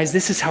recognize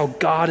this is how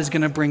God is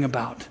going to bring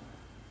about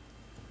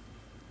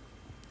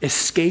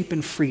escape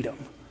and freedom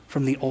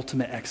from the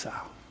ultimate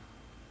exile.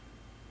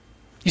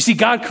 You see,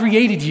 God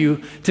created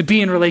you to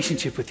be in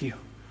relationship with you.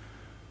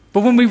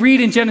 But when we read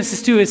in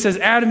Genesis 2, it says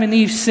Adam and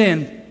Eve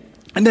sinned,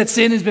 and that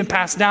sin has been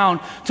passed down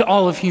to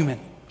all of human.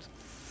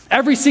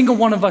 Every single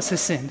one of us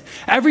has sinned.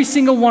 Every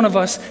single one of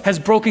us has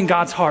broken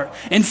God's heart.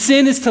 And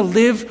sin is to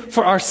live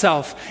for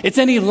ourselves. It's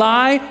any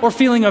lie or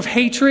feeling of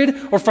hatred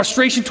or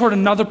frustration toward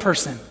another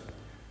person.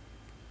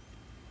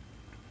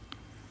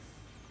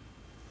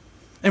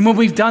 And when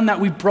we've done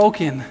that, we've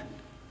broken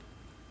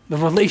the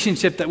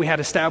relationship that we had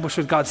established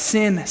with God.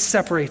 Sin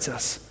separates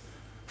us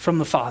from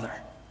the Father,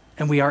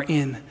 and we are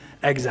in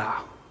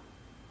exile.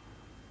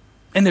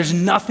 And there's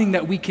nothing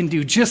that we can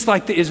do, just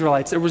like the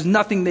Israelites. There was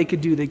nothing they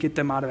could do to get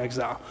them out of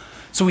exile.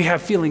 So we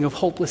have a feeling of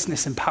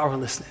hopelessness and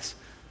powerlessness.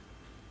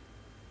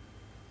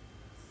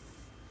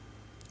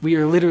 We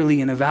are literally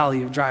in a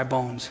valley of dry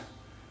bones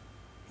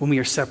when we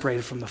are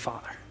separated from the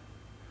Father.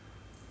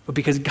 But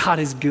because God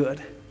is good,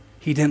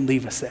 he didn't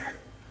leave us there.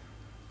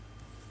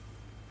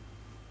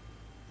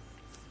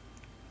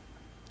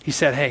 He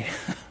said, hey,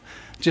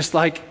 just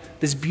like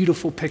this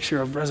beautiful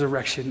picture of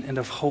resurrection and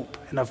of hope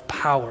and of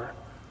power,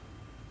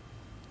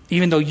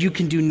 even though you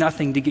can do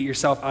nothing to get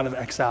yourself out of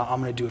exile, I'm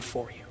going to do it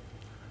for you.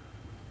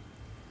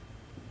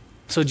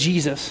 So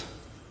Jesus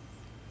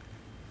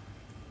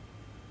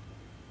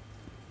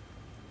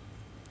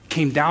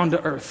came down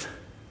to earth,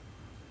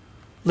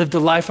 lived a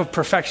life of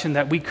perfection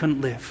that we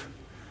couldn't live,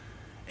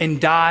 and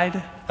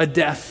died a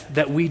death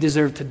that we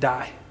deserved to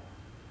die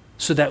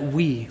so that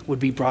we would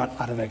be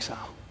brought out of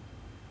exile.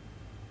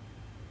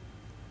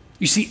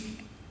 You see,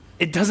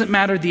 it doesn't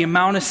matter the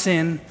amount of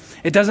sin.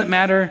 It doesn't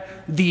matter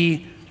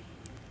the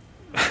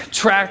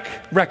track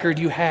record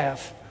you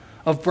have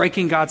of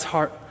breaking God's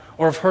heart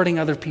or of hurting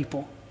other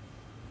people.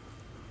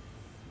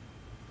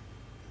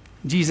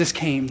 Jesus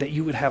came that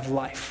you would have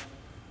life,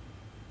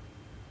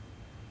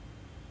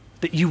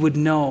 that you would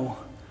know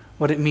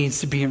what it means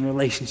to be in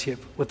relationship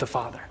with the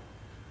Father.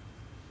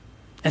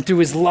 And through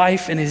his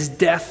life and his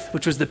death,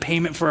 which was the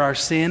payment for our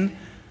sin,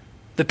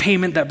 the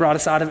payment that brought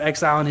us out of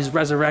exile, and his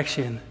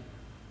resurrection,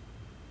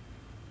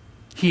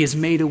 he has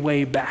made a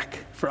way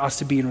back for us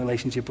to be in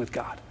relationship with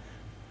God.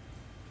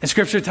 And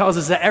Scripture tells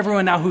us that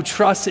everyone now who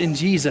trusts in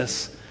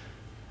Jesus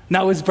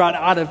now is brought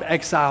out of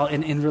exile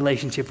and in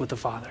relationship with the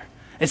Father.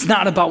 It's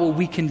not about what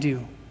we can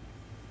do.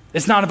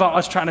 It's not about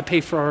us trying to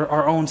pay for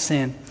our own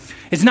sin.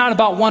 It's not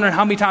about wondering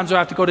how many times do I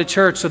have to go to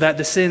church so that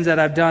the sins that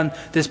I've done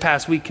this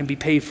past week can be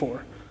paid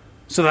for,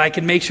 so that I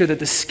can make sure that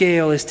the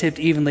scale is tipped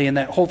evenly and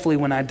that hopefully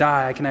when I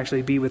die, I can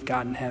actually be with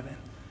God in heaven.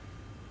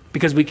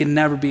 Because we can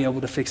never be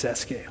able to fix that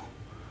scale.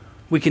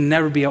 We can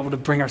never be able to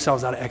bring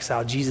ourselves out of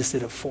exile. Jesus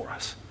did it for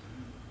us.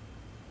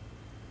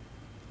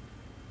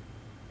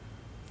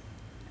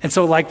 And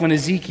so like when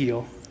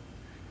Ezekiel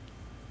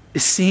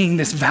is seeing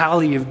this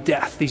valley of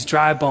death, these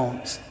dry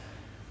bones,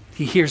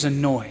 he hears a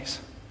noise.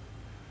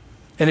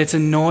 And it's a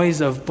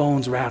noise of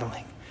bones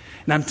rattling.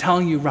 And I'm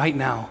telling you right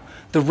now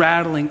The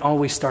rattling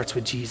always starts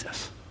with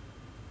Jesus.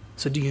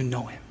 So do you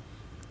know him?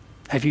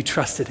 Have you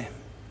trusted him?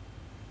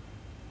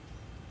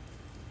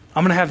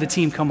 I'm going to have the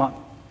team come up,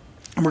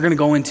 and we're going to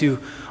go into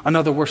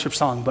another worship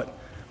song, but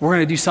we're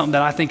going to do something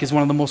that I think is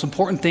one of the most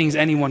important things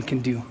anyone can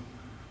do.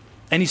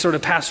 Any sort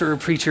of pastor or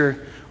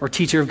preacher or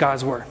teacher of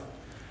God's word.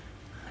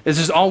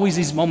 There's always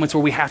these moments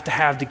where we have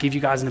to give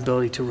you guys an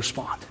ability to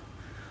respond.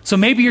 So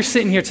maybe you're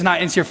sitting here tonight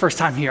and it's your first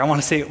time here. I want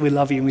to say we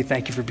love you and we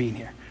thank you for being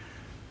here.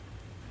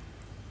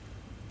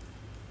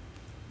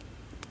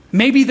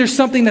 Maybe there's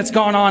something that's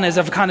gone on as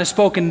I've kind of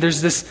spoken.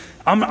 There's this,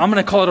 I'm going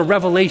to call it a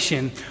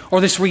revelation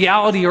or this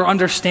reality or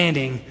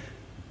understanding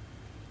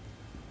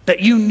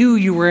that you knew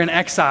you were in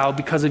exile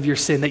because of your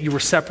sin, that you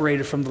were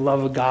separated from the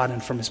love of God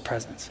and from his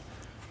presence.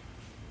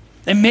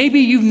 And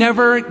maybe you've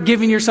never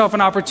given yourself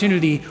an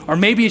opportunity, or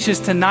maybe it's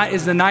just tonight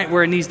is the night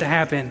where it needs to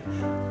happen,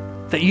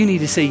 that you need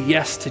to say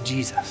yes to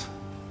Jesus.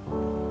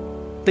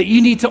 That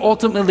you need to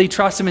ultimately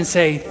trust him and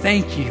say,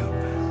 thank you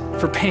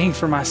for paying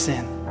for my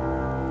sin.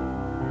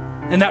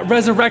 And that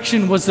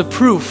resurrection was the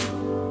proof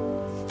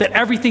that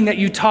everything that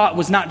you taught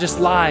was not just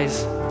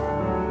lies,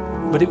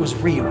 but it was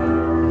real.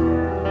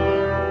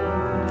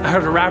 I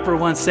heard a rapper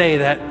once say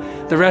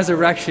that the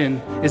resurrection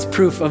is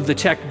proof of the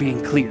check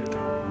being cleared.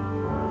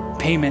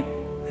 Payment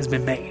has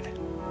been made.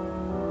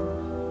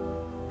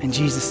 And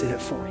Jesus did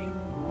it for you.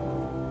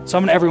 So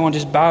I'm going to everyone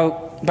just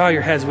bow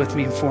your heads with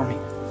me and for me.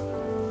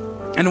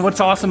 And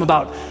what's awesome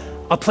about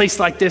a place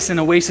like this, an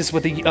Oasis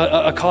with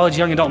a college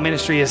young adult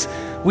ministry, is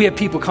we have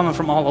people coming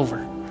from all over.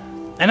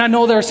 And I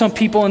know there are some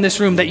people in this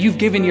room that you've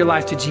given your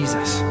life to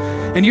Jesus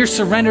and you're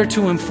surrendered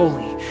to him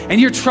fully and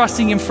you're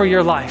trusting him for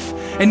your life.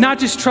 And not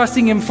just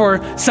trusting him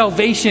for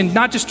salvation,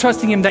 not just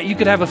trusting him that you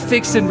could have a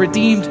fixed and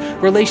redeemed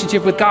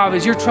relationship with God,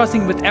 but you're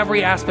trusting him with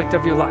every aspect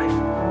of your life.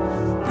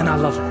 And I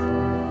love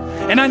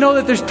it. And I know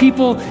that there's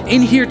people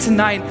in here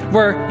tonight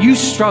where you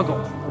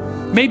struggled.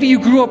 Maybe you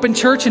grew up in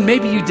church and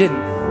maybe you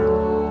didn't.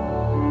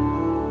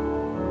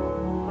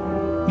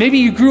 Maybe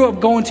you grew up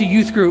going to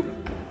youth group.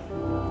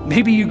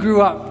 Maybe you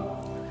grew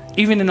up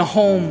even in a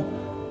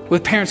home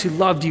with parents who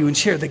loved you and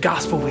shared the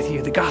gospel with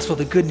you, the gospel,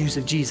 the good news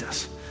of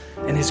Jesus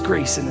and his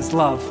grace and his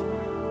love.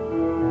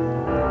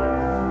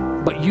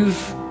 But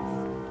you've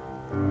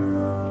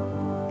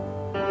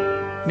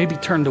maybe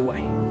turned away.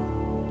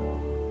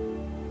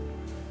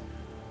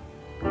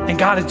 And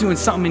God is doing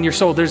something in your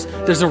soul. There's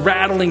a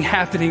rattling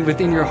happening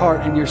within your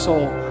heart and your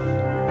soul.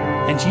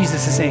 And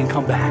Jesus is saying,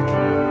 come back.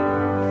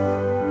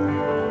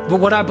 But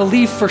what I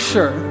believe for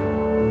sure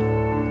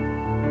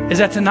is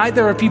that tonight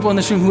there are people in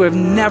this room who have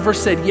never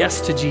said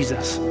yes to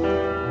Jesus.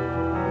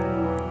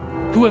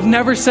 Who have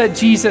never said,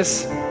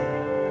 Jesus,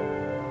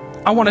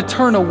 I want to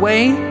turn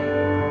away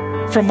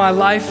from my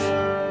life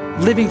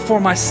living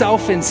for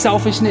myself in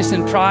selfishness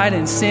and pride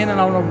and sin, and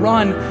I want to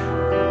run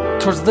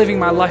towards living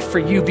my life for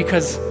you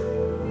because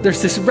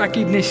there's this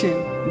recognition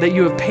that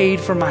you have paid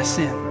for my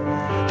sin.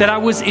 That I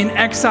was in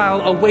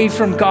exile away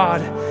from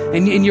God,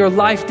 and in your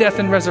life, death,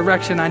 and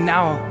resurrection, I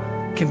now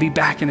can be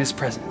back in his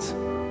presence.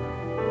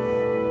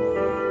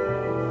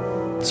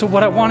 So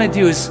what I want to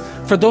do is,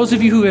 for those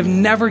of you who have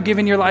never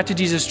given your life to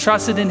Jesus,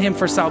 trusted in him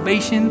for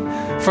salvation,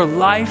 for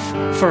life,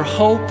 for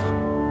hope,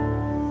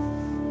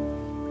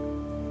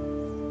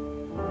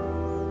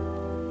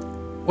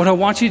 what I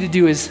want you to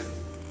do is,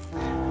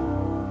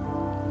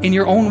 in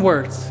your own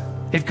words,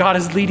 if God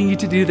is leading you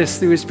to do this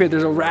through his Spirit,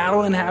 there's a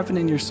rattling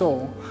happening in your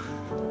soul.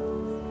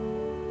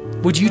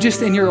 Would you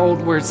just in your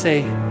old words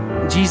say,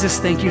 Jesus,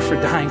 thank you for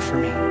dying for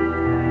me.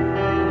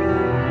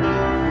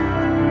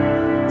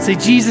 Say,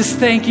 Jesus,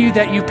 thank you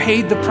that you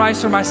paid the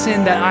price for my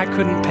sin that I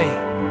couldn't pay.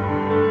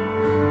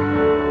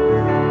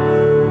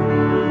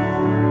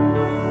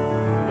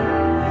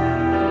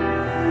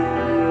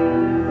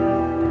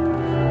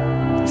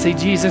 Say,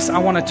 Jesus, I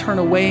want to turn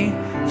away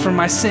from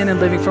my sin and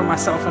living for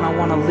myself, and I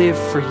want to live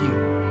for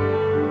you.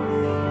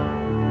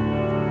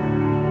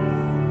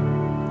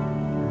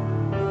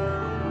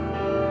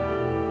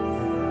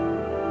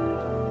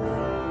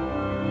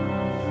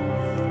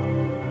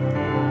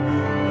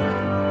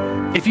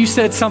 If you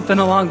said something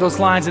along those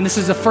lines, and this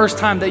is the first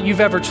time that you've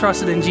ever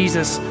trusted in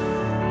Jesus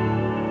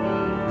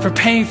for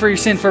paying for your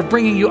sin, for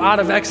bringing you out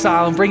of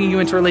exile and bringing you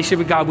into a relationship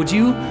with God, would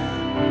you,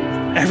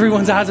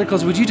 everyone's eyes are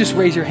closed, would you just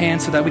raise your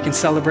hand so that we can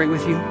celebrate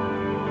with you?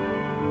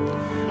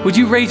 Would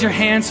you raise your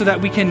hand so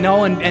that we can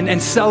know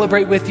and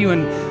celebrate with you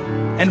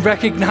and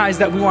recognize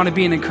that we want to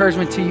be an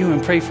encouragement to you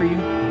and pray for you?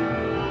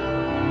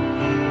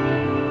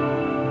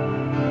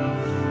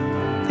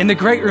 In the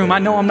great room, I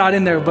know I'm not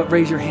in there, but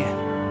raise your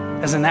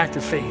hand as an act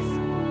of faith.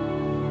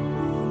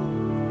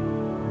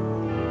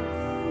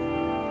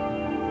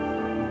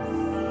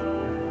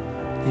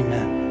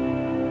 Amen.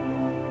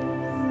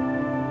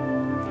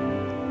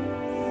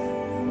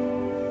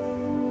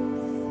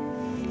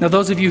 Now,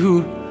 those of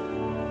you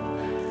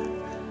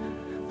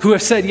who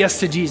have said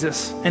yes to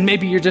Jesus, and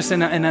maybe you're just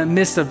in a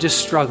midst of just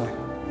struggling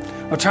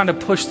or trying to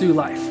push through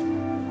life,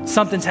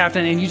 something's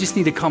happening and you just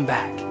need to come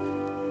back.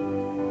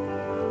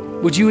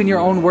 Would you in your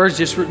own words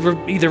just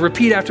either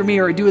repeat after me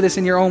or do this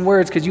in your own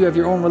words because you have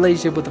your own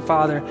relationship with the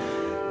Father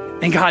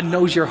and God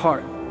knows your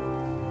heart.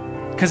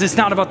 Because it's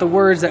not about the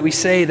words that we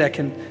say that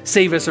can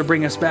save us or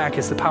bring us back.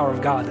 It's the power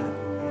of God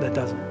that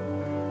does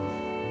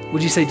it.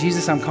 Would you say,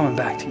 Jesus, I'm coming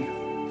back to you?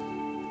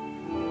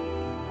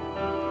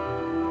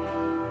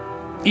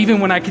 Even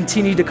when I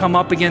continue to come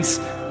up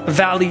against a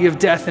valley of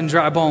death and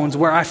dry bones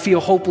where I feel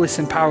hopeless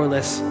and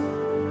powerless,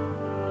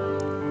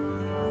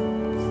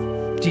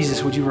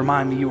 Jesus, would you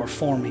remind me you are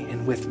for me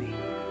and with me?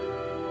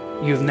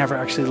 You have never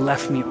actually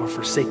left me or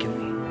forsaken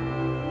me.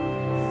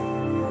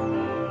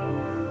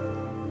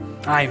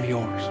 I am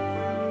yours.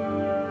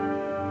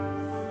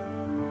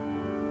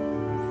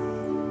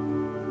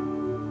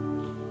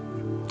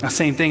 Now,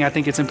 same thing, I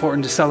think it's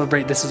important to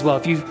celebrate this as well.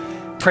 If you've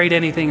prayed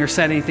anything or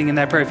said anything in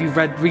that prayer, if you've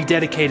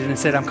rededicated and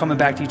said, I'm coming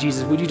back to you,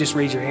 Jesus, would you just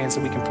raise your hand so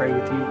we can pray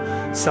with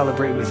you,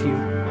 celebrate with you?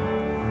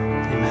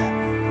 Amen.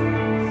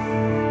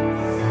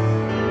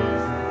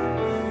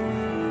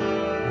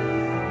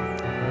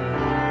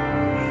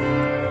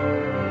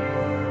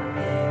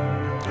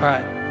 All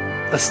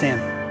right, let's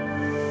stand.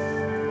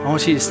 I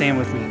want you to stand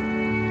with me.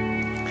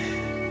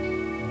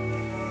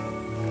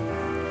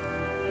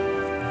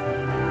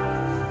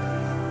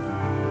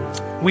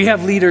 We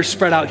have leaders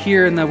spread out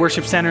here in the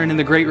worship center and in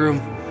the great room.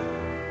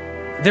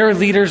 There are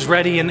leaders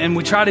ready, and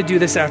we try to do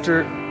this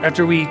after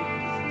we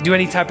do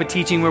any type of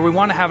teaching where we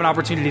want to have an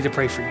opportunity to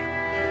pray for you.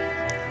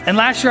 And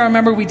last year, I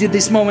remember we had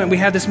this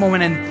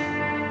moment,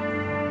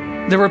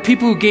 and there were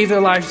people who gave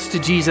their lives to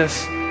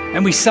Jesus,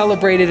 and we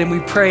celebrated and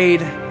we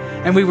prayed,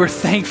 and we were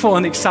thankful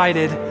and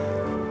excited.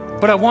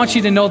 But I want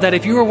you to know that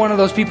if you were one of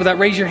those people that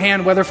raised your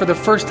hand, whether for the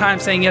first time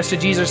saying yes to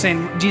Jesus,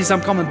 saying, Jesus,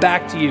 I'm coming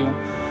back to you,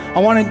 I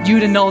wanted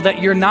you to know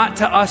that you're not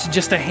to us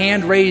just a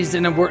hand raised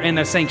in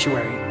a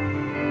sanctuary.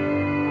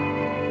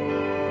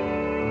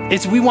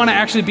 We want to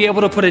actually be able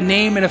to put a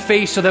name and a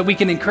face so that we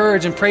can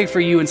encourage and pray for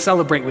you and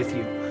celebrate with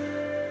you.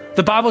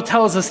 The Bible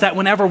tells us that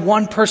whenever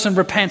one person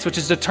repents, which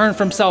is to turn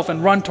from self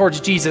and run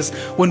towards Jesus,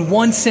 when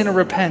one sinner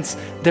repents,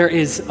 there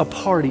is a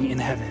party in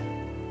heaven.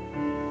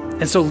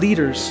 And so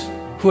leaders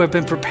who have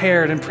been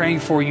prepared and praying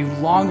for you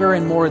longer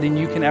and more than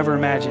you can ever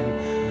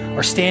imagine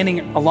are standing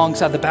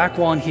alongside the back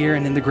wall in here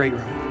and in the great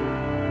room.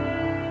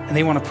 And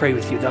they want to pray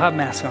with you. They'll have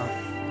masks on.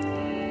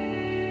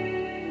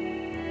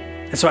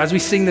 And so as we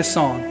sing this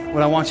song,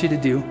 what I want you to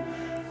do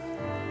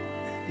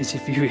is,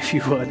 if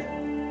you would,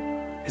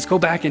 is go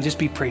back and just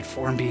be prayed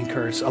for and be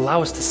encouraged.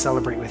 Allow us to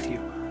celebrate with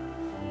you.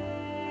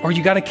 Or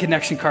you got a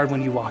connection card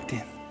when you walked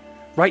in.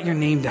 Write your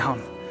name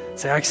down.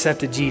 Say, I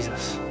accepted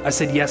Jesus. I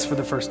said yes for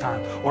the first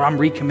time. Or I'm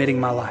recommitting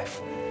my life.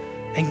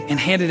 And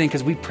hand it in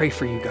because we pray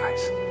for you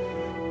guys.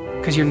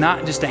 Because you're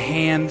not just a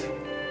hand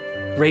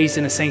raised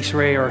in a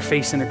sanctuary or a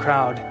face in a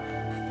crowd.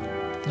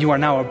 You are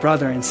now a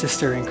brother and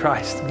sister in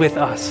Christ with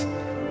us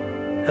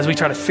as we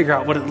try to figure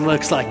out what it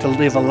looks like to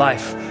live a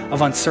life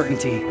of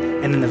uncertainty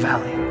and in the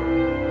valley.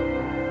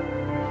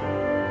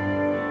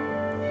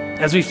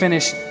 As we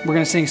finish, we're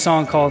going to sing a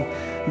song called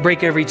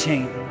Break Every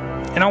Chain.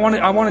 And I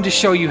want to just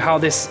show you how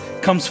this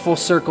comes full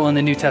circle in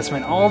the New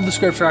Testament. All of the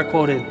scripture I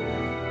quoted,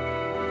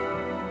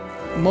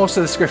 most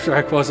of the scripture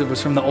I quoted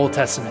was from the Old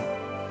Testament,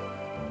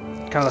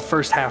 kind of the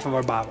first half of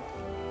our Bible.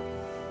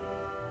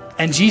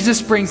 And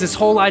Jesus brings this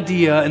whole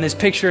idea and this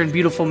picture and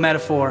beautiful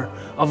metaphor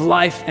of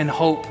life and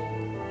hope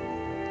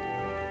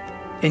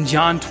in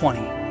John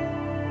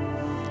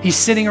 20. He's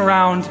sitting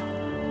around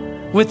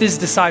with his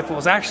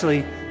disciples.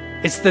 Actually,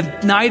 it's the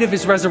night of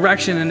his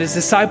resurrection and his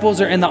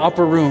disciples are in the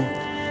upper room.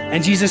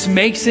 And Jesus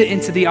makes it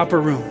into the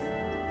upper room.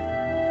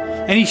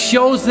 And he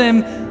shows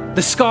them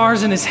the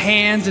scars in his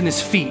hands and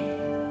his feet.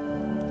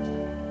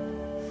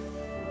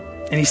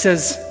 And he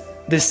says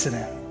this to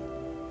them.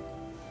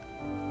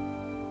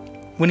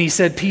 When he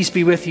said, peace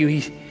be with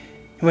you,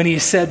 when he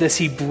said this,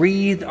 he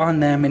breathed on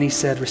them and he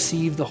said,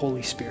 receive the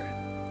Holy Spirit.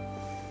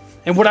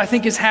 And what I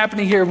think is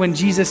happening here when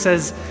Jesus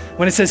says,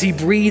 when it says he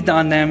breathed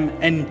on them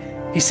and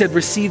he said,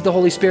 receive the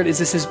Holy Spirit, is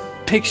this his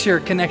picture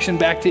connection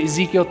back to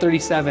Ezekiel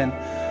 37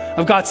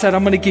 of God said,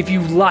 I'm going to give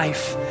you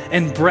life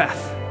and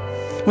breath.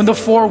 When the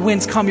four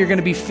winds come, you're going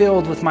to be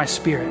filled with my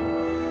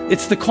Spirit.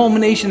 It's the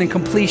culmination and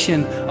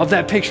completion of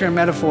that picture and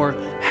metaphor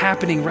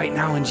happening right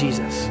now in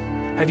Jesus.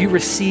 Have you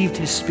received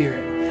his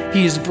Spirit?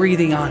 He is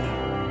breathing on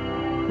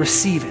you.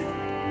 Receive it.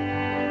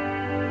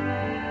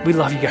 We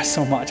love you guys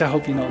so much. I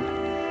hope you know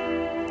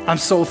that. I'm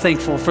so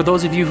thankful for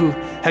those of you who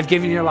have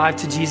given your life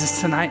to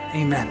Jesus tonight.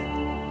 Amen.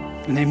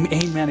 And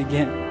amen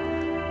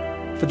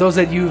again. For those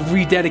that you've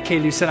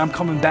rededicated, you said, I'm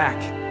coming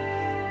back.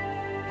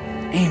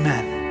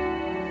 Amen.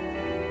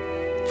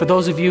 For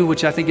those of you,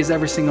 which I think is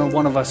every single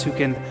one of us, who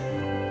can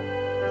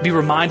be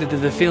reminded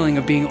of the feeling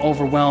of being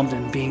overwhelmed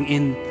and being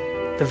in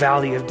the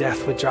valley of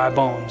death with dry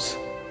bones,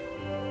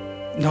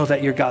 know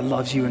that your God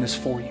loves you and is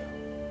for you.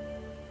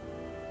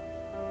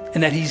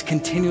 And that he's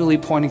continually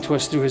pointing to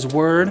us through his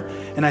word,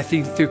 and I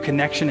think through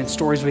connection and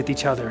stories with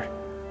each other,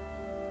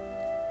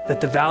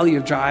 that the valley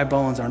of dry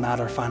bones are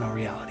not our final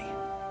reality.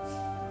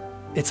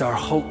 It's our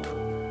hope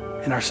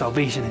and our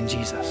salvation in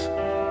Jesus.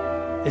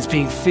 is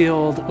being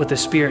filled with the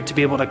Spirit to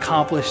be able to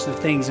accomplish the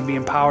things and be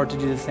empowered to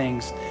do the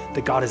things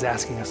that God is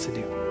asking us to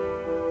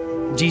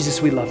do.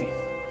 Jesus, we love you.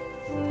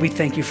 We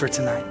thank you for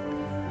tonight.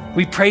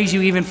 We praise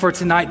you even for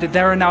tonight that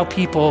there are now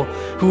people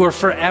who are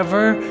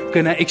forever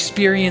going to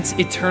experience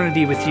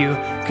eternity with you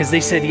because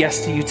they said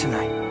yes to you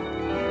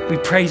tonight. We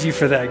praise you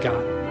for that,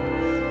 God.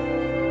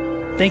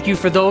 Thank you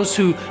for those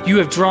who you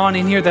have drawn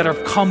in here that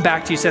have come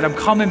back to you, said, I'm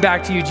coming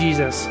back to you,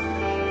 Jesus.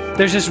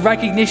 There's this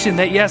recognition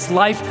that yes,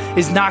 life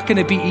is not going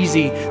to be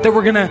easy, that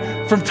we're going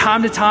to, from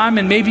time to time,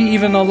 and maybe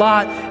even a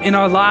lot in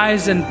our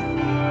lives, and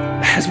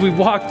as we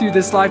walk through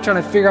this life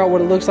trying to figure out what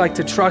it looks like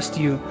to trust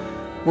you,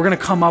 we're going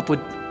to come up with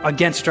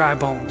against dry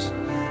bones.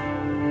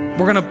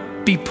 We're going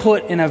to be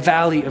put in a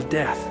valley of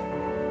death.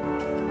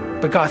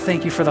 But God,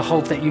 thank you for the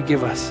hope that you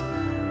give us,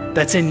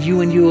 that's in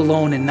you and you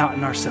alone and not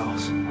in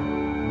ourselves.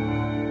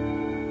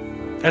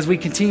 As we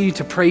continue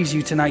to praise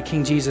you tonight,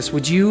 King Jesus,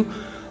 would you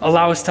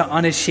allow us to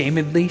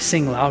unashamedly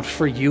sing loud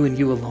for you and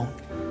you alone?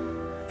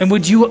 And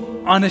would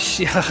you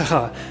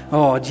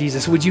oh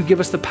Jesus, would you give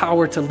us the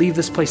power to leave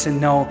this place and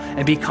know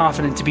and be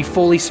confident to be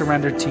fully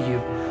surrendered to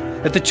you?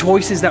 That the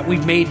choices that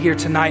we've made here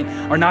tonight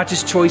are not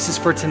just choices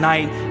for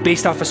tonight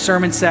based off a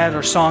sermon said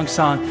or song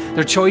sung.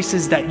 They're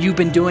choices that you've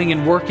been doing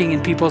and working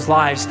in people's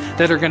lives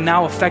that are going to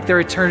now affect their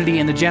eternity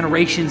and the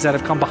generations that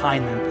have come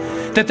behind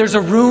them. That there's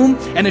a room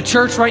and a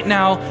church right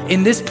now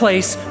in this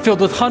place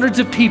filled with hundreds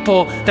of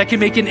people that can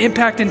make an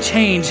impact and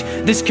change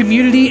this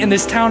community and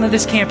this town and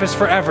this campus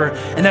forever.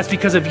 And that's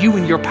because of you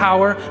and your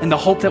power and the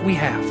hope that we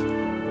have.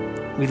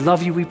 We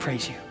love you. We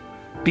praise you.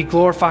 Be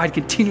glorified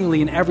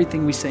continually in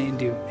everything we say and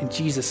do. In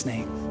Jesus'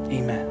 name,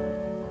 amen.